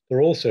 There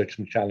are also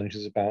some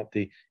challenges about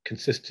the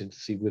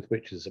consistency with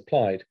which it is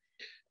applied.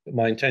 But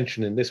my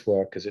intention in this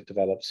work as it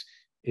develops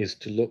is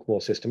to look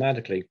more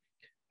systematically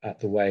at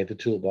the way the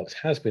toolbox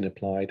has been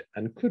applied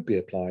and could be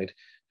applied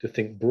to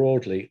think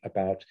broadly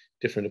about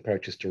different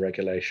approaches to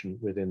regulation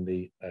within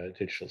the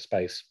digital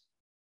space.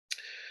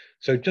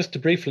 So just to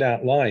briefly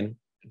outline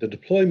the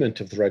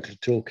deployment of the regulatory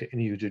toolkit in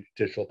EU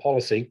digital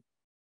policy,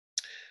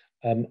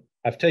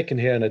 I've taken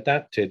here an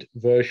adapted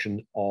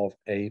version of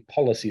a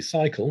policy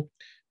cycle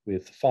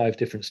with 5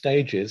 different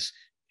stages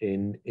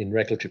in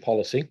regulatory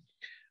policy.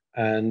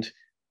 And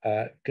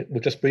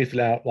we'll just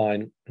briefly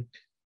outline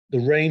the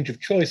range of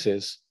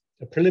choices,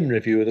 a preliminary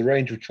view of the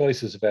range of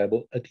choices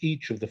available at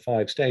each of the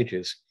 5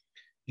 stages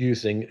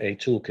using a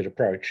toolkit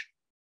approach.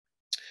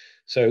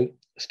 So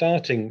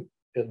starting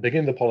at the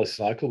beginning of the policy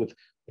cycle with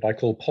what I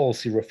call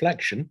policy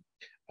reflection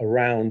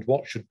around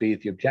what should be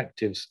the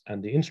objectives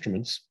and the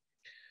instruments,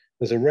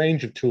 there's a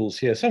range of tools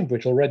here, some of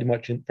which are already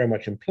very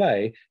much in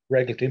play.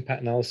 Regulatory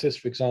impact analysis,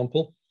 for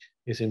example,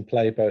 is in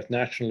play both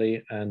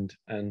nationally and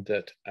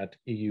at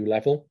EU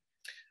level.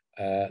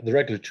 The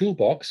regulatory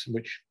toolbox,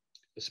 which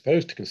is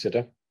supposed to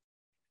consider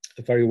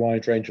a very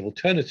wide range of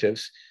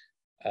alternatives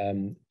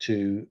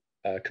to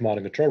command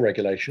and control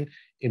regulation.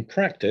 In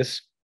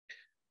practice,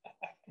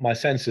 my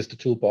sense is the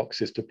toolbox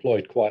is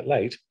deployed quite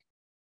late,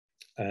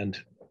 and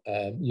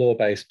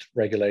law-based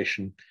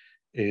regulation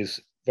is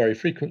very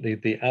frequently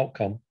the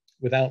outcome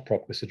without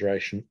proper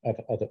consideration of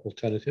other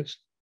alternatives.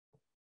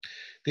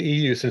 The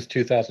EU since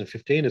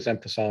 2015 has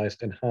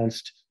emphasized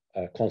enhanced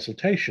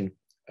consultation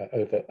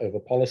over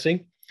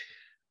policy.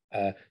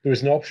 There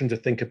is an option to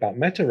think about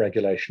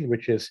meta-regulation,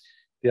 which is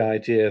the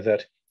idea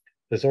that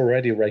there's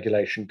already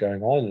regulation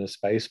going on in a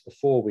space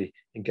before we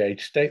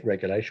engage state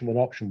regulation. One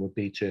option would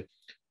be to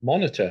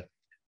monitor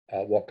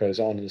what goes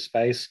on in the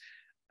space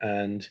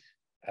and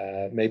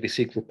maybe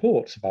seek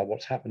reports about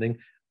what's happening.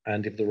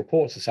 And if the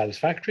reports are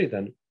satisfactory,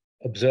 then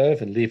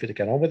observe and leave it to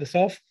get on with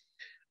itself.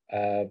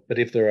 But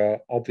if there are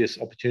obvious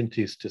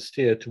opportunities to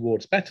steer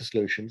towards better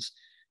solutions,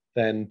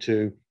 then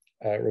to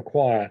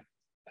require,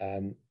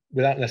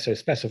 without necessarily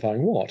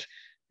specifying what,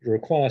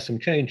 require some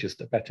changes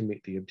that better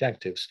meet the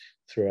objectives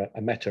through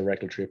a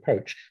meta-regulatory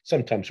approach,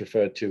 sometimes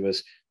referred to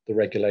as the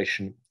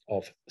regulation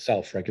of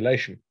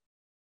self-regulation.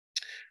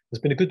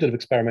 There's been a good deal of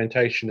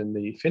experimentation in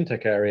the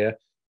fintech area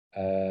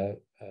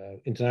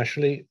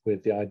internationally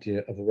with the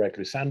idea of a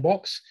regulatory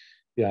sandbox,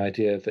 the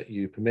idea that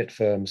you permit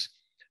firms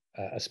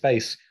a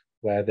space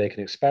where they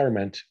can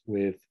experiment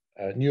with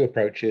new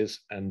approaches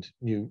and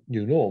new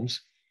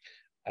norms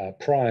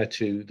prior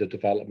to the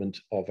development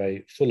of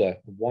a fuller,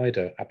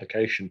 wider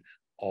application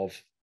of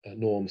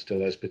norms to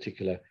those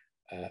particular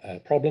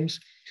problems.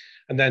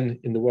 And then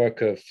in the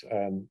work of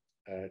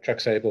Chuck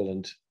Sable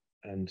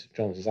and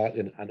Jonathan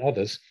Zeitlin and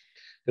others,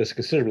 there's a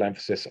considerable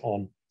emphasis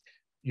on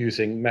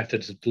using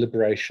methods of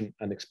deliberation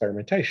and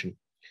experimentation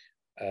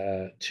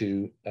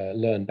to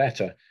learn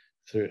better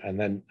through, and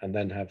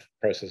then have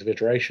a process of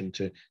iteration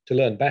to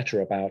learn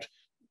better about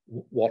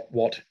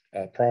what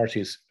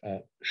priorities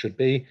should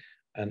be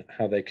and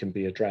how they can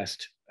be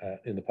addressed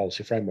in the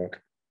policy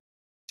framework.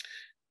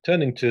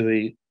 Turning to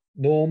the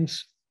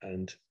norms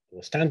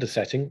or standard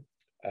setting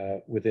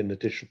within the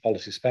digital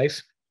policy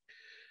space,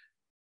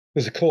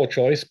 there's a core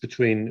choice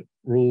between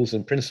rules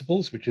and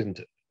principles, which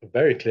isn't a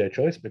very clear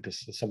choice because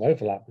there's some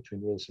overlap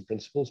between rules and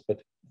principles,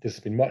 but this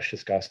has been much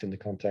discussed in the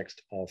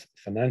context of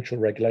financial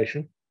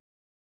regulation.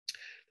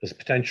 There's a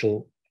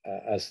potential,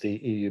 as the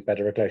EU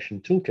Better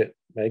Regulation Toolkit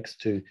makes,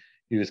 to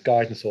use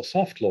guidance or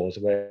soft law as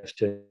a way of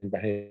steering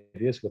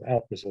behaviours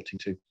without resorting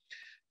to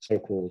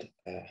so-called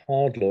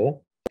hard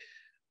law.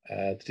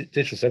 The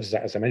Digital Services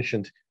Act, as I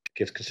mentioned,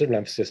 gives considerable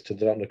emphasis to the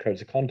development of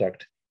codes of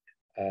conduct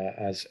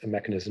as a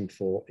mechanism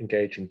for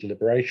engaging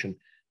deliberation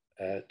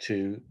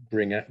to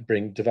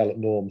develop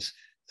norms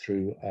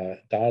through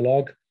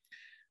dialogue.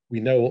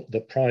 We know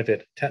that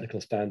private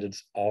technical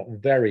standards are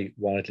very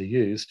widely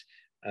used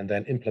and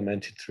then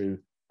implemented through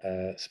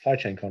supply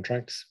chain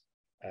contracts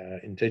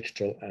in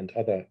digital and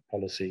other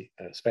policy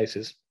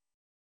spaces.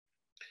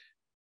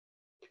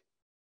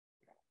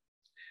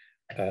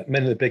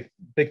 Many of the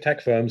big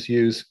tech firms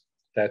use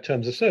their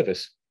terms of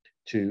service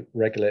to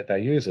regulate their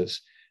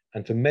users.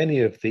 And for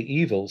many of the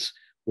evils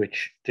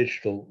which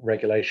digital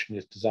regulation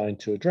is designed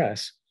to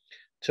address,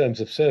 terms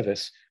of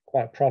service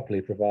quite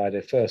properly provide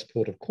a first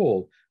port of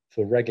call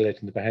for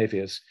regulating the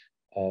behaviors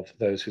of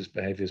those whose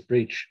behaviors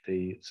breach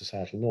the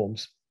societal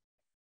norms.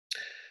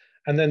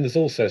 And then there's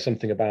also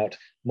something about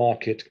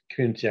market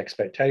community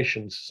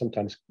expectations,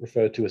 sometimes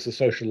referred to as the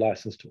social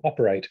license to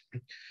operate,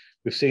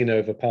 we've seen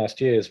over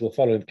past years will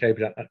follow the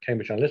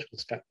Cambridge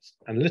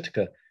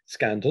Analytica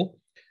scandal.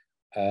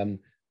 There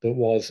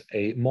was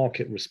a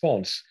market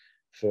response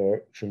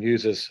from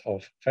users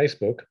of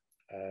Facebook,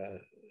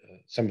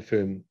 some of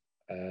whom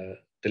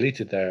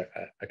deleted their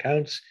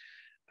accounts.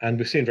 And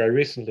we've seen very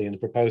recently in the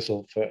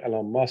proposal for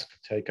Elon Musk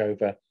to take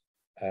over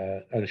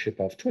ownership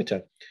of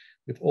Twitter,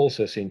 we've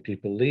also seen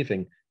people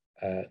leaving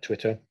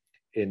Twitter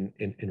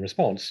in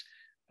response,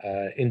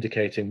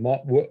 indicating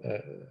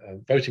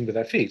voting with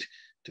their feet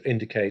to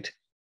indicate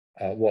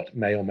what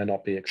may or may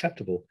not be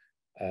acceptable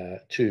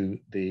to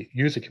the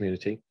user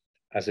community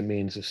as a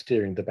means of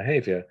steering the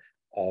behavior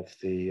of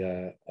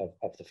the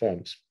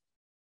firms.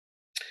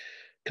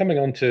 Coming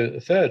on to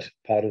the third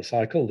part of the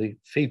cycle, the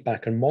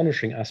feedback and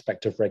monitoring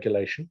aspect of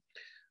regulation.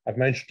 I've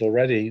mentioned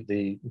already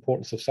the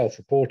importance of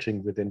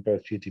self-reporting within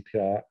both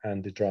GDPR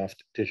and the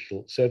draft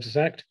Digital Services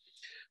Act.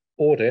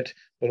 Audit,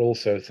 but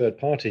also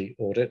third-party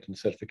audit and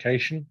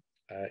certification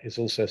is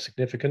also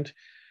significant.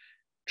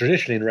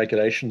 Traditionally in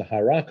regulation, the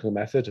hierarchical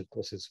method, of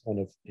course, is one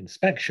of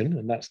inspection,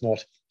 and that's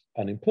not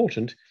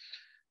unimportant,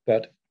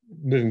 but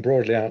moving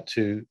broadly out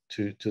to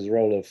the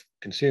role of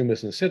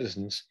consumers and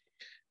citizens,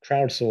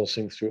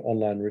 crowdsourcing through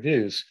online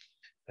reviews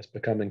has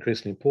become an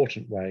increasingly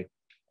important way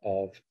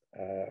of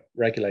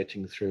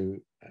regulating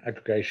through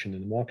aggregation in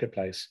the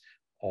marketplace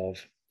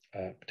of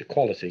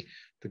quality,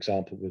 for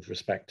example, with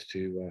respect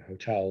to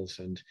hotels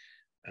and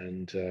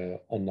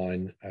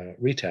online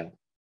retail.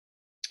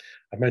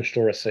 I've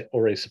mentioned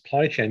already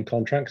supply chain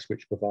contracts,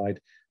 which provide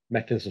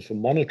mechanisms for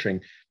monitoring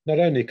not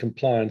only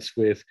compliance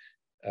with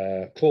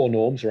core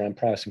norms around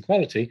price and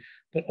quality,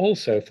 but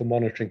also for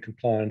monitoring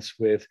compliance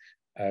with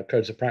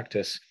codes of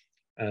practice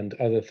and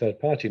other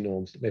third-party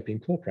norms that may be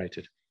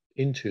incorporated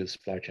into the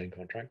supply chain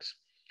contracts.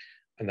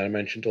 And then I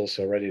mentioned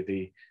also already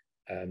the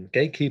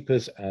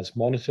gatekeepers as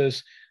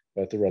monitors,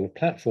 both the role of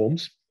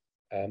platforms,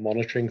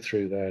 monitoring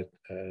through their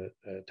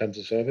terms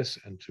of service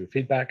and through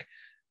feedback,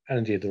 and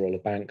indeed the role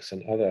of banks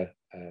and other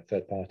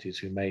third parties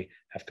who may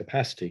have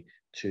capacity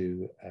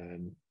to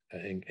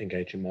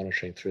engage in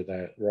monitoring through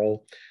their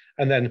role.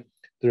 And then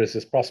there is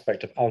this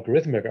prospect of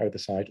algorithmic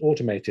oversight,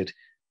 automated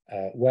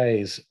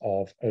ways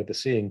of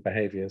overseeing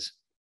behaviors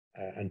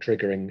and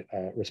triggering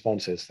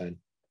responses then.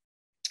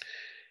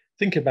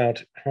 Think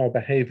about how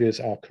behaviors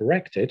are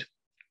corrected,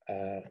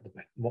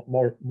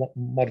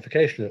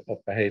 modification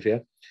of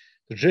behavior.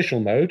 The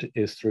traditional mode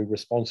is through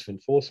responsive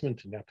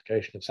enforcement and the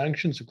application of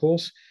sanctions, of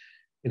course.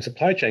 In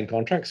supply chain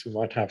contracts, we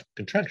might have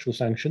contractual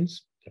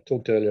sanctions. I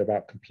talked earlier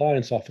about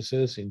compliance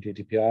officers in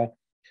GDPR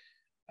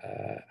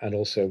and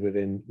also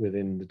within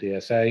the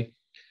DSA.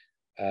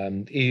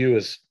 The EU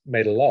has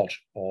made a lot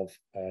of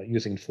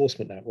using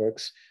enforcement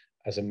networks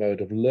as a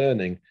mode of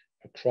learning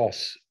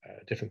across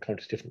different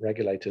countries, different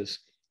regulators,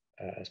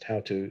 as to how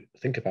to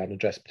think about and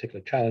address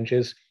particular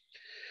challenges.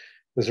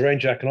 There's a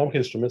range of economic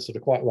instruments that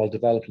are quite well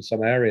developed in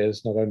some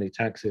areas, not only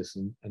taxes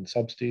and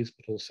subsidies,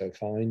 but also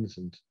fines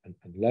and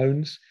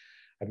loans.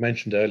 I've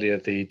mentioned earlier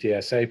the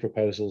DSA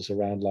proposals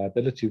around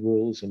liability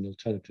rules and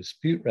alternative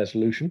dispute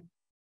resolution.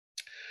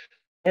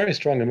 Very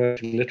strong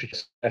emerging literature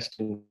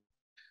suggesting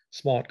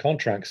smart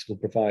contracts will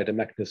provide a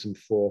mechanism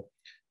for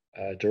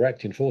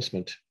direct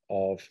enforcement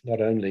of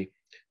not only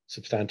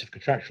substantive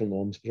contractual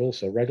norms, but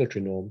also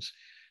regulatory norms.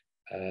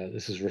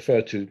 This is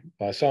referred to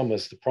by some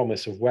as the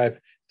promise of Web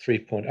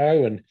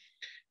 3.0, and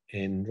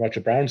in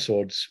Roger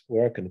Brownsword's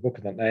work in the book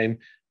of that name,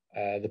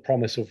 the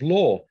promise of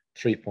Law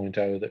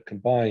 3.0 that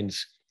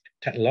combines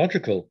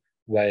technological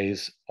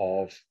ways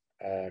of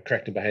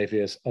correcting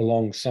behaviors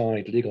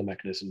alongside legal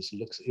mechanisms and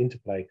looks at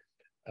interplay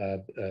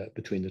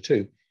between the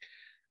two.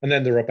 And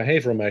then there are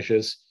behavioral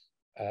measures,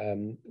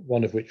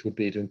 one of which would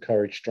be to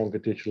encourage stronger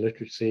digital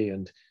literacy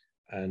and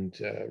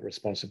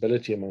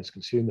responsibility amongst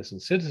consumers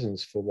and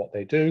citizens for what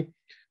they do,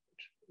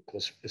 which of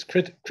course is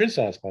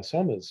criticized by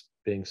some as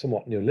being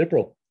somewhat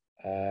neoliberal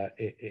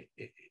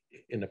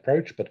in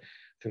approach, but I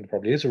think there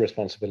probably is a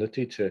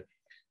responsibility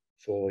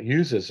for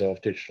users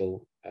of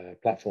digital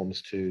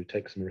platforms to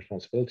take some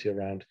responsibility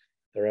around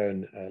their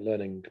own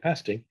learning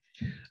capacity.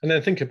 And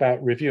then think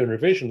about review and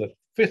revision. The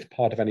fifth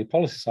part of any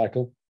policy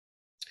cycle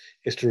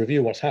is to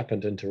review what's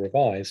happened and to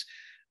revise.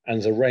 And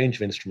there's a range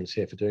of instruments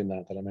here for doing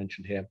that I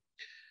mentioned here.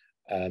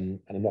 And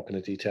I'm not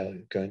going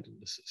to go into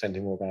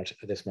anything more about it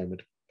at this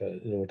moment,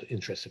 in the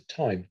interest of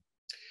time.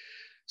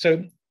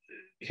 So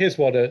here's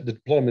what the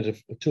deployment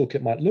of a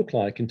toolkit might look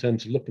like in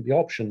terms of looking at the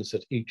options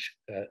at each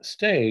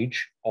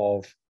stage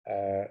of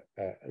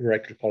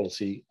regulatory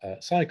policy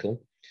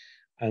cycle.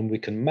 And we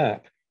can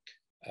map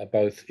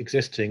both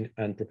existing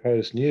and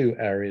proposed new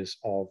areas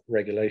of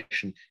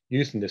regulation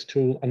using this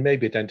tool, and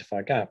maybe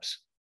identify gaps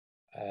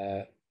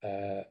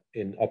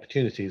in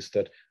opportunities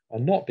that are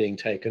not being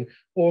taken,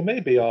 or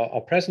maybe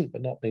are present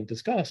but not being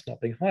discussed,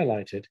 not being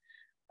highlighted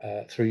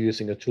through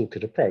using a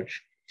toolkit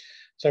approach.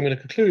 So I'm going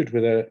to conclude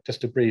with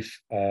just a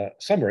brief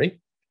summary,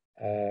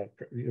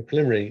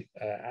 preliminary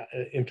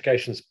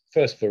implications,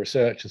 first for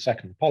research and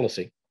second for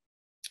policy.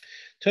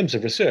 In terms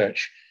of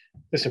research,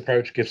 this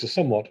approach gives a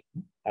somewhat,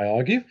 I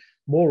argue,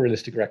 more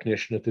realistic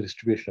recognition of the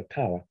distribution of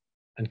power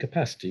and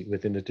capacity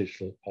within the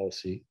digital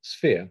policy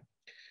sphere.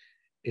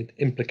 It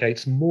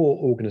implicates more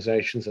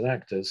organizations and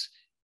actors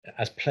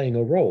as playing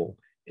a role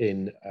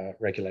in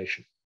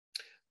regulation.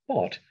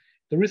 But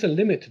there is a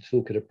limit to the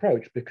Toolkit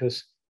approach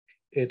because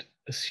it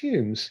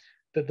assumes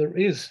that there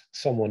is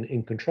someone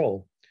in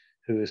control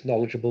who is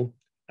knowledgeable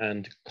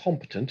and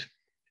competent.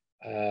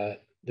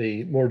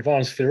 The more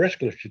advanced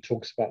theoretical literature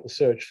talks about the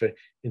search for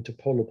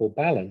interpolable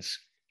balance,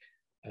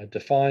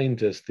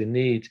 defined as the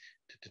need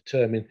to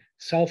determine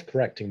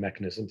self-correcting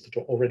mechanisms that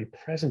are already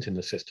present in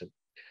the system.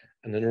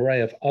 And an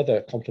array of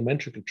other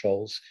complementary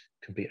controls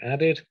can be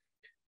added,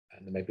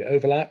 and there may be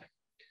overlap.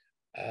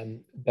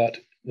 But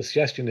the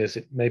suggestion is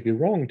it may be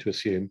wrong to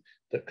assume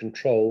that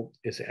control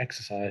is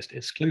exercised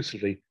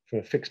exclusively from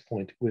a fixed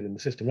point within the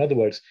system. In other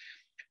words,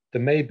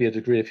 there may be a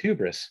degree of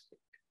hubris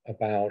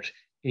about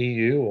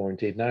EU or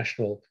indeed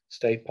national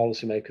state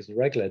policymakers and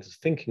regulators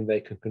thinking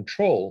they can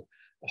control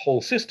a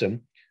whole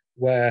system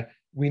where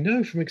we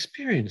know from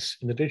experience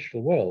in the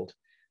digital world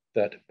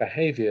that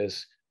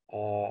behaviors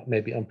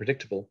may be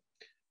unpredictable,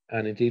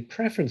 and indeed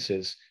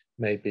preferences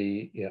may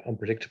be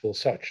unpredictable,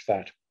 such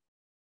that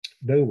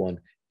no one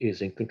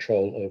is in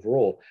control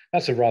overall.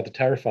 That's a rather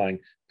terrifying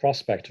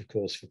prospect, of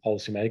course, for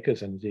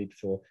policymakers and indeed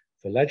for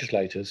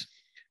legislators,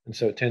 and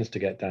so it tends to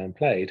get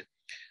downplayed.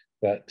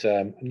 But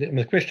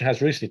the Christian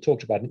has recently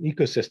talked about an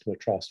ecosystem of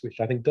trust, which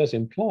I think does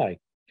imply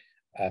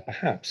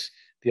perhaps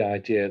the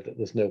idea that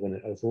there's no one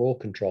in overall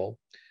control.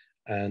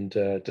 And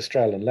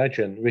Destrel and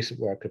Ledger in recent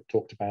work have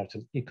talked about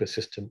an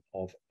ecosystem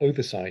of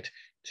oversight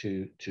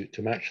to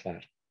match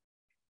that.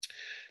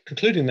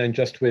 Concluding then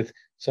just with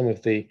some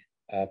of the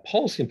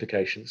policy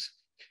implications,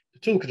 the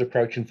Toolkit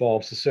approach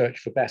involves the search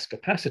for best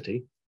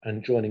capacity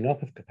and joining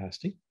up of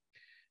capacity,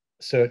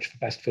 search for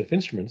best fit of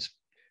instruments,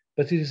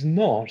 but it is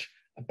not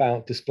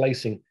about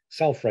displacing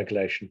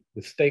self-regulation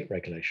with state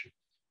regulation,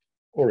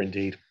 or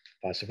indeed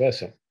vice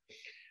versa.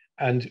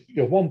 And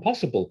one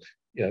possible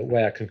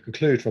way I can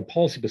conclude from a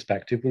policy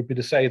perspective would be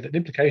to say that the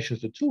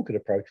implications of the Toolkit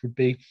approach would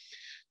be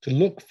to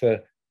look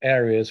for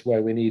areas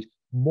where we need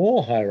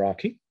more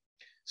hierarchy,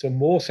 so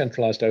more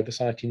centralized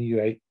oversight in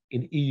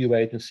EU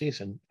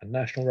agencies and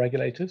national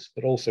regulators,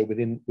 but also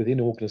within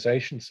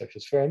organizations such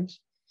as firms.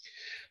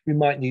 We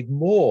might need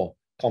more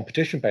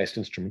competition-based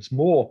instruments,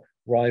 more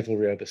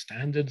rivalry over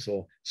standards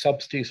or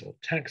subsidies or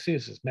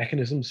taxes as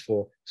mechanisms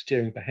for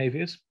steering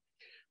behaviors.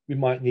 We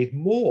might need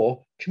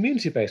more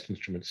community-based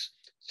instruments,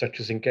 such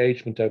as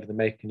engagement over the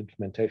making and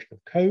implementation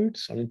of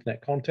codes on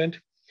internet content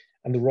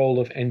and the role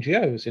of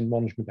NGOs in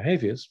monitoring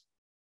behaviors.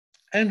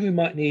 And we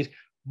might need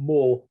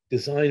more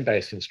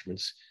design-based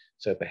instruments,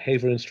 so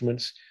behavioral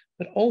instruments,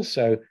 but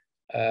also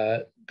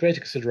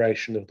greater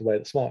consideration of the way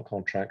that smart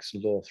contracts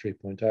and Law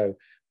 3.0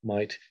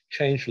 might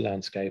change the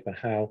landscape and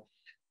how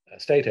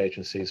state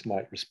agencies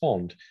might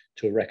respond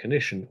to a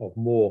recognition of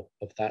more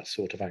of that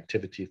sort of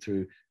activity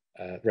through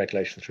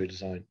regulation through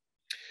design.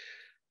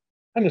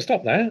 I'm going to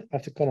stop there.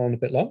 I've gone on a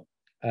bit long,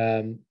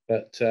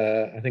 but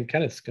I think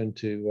Kenneth's going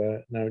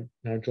to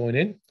now join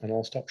in, and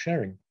I'll stop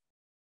sharing.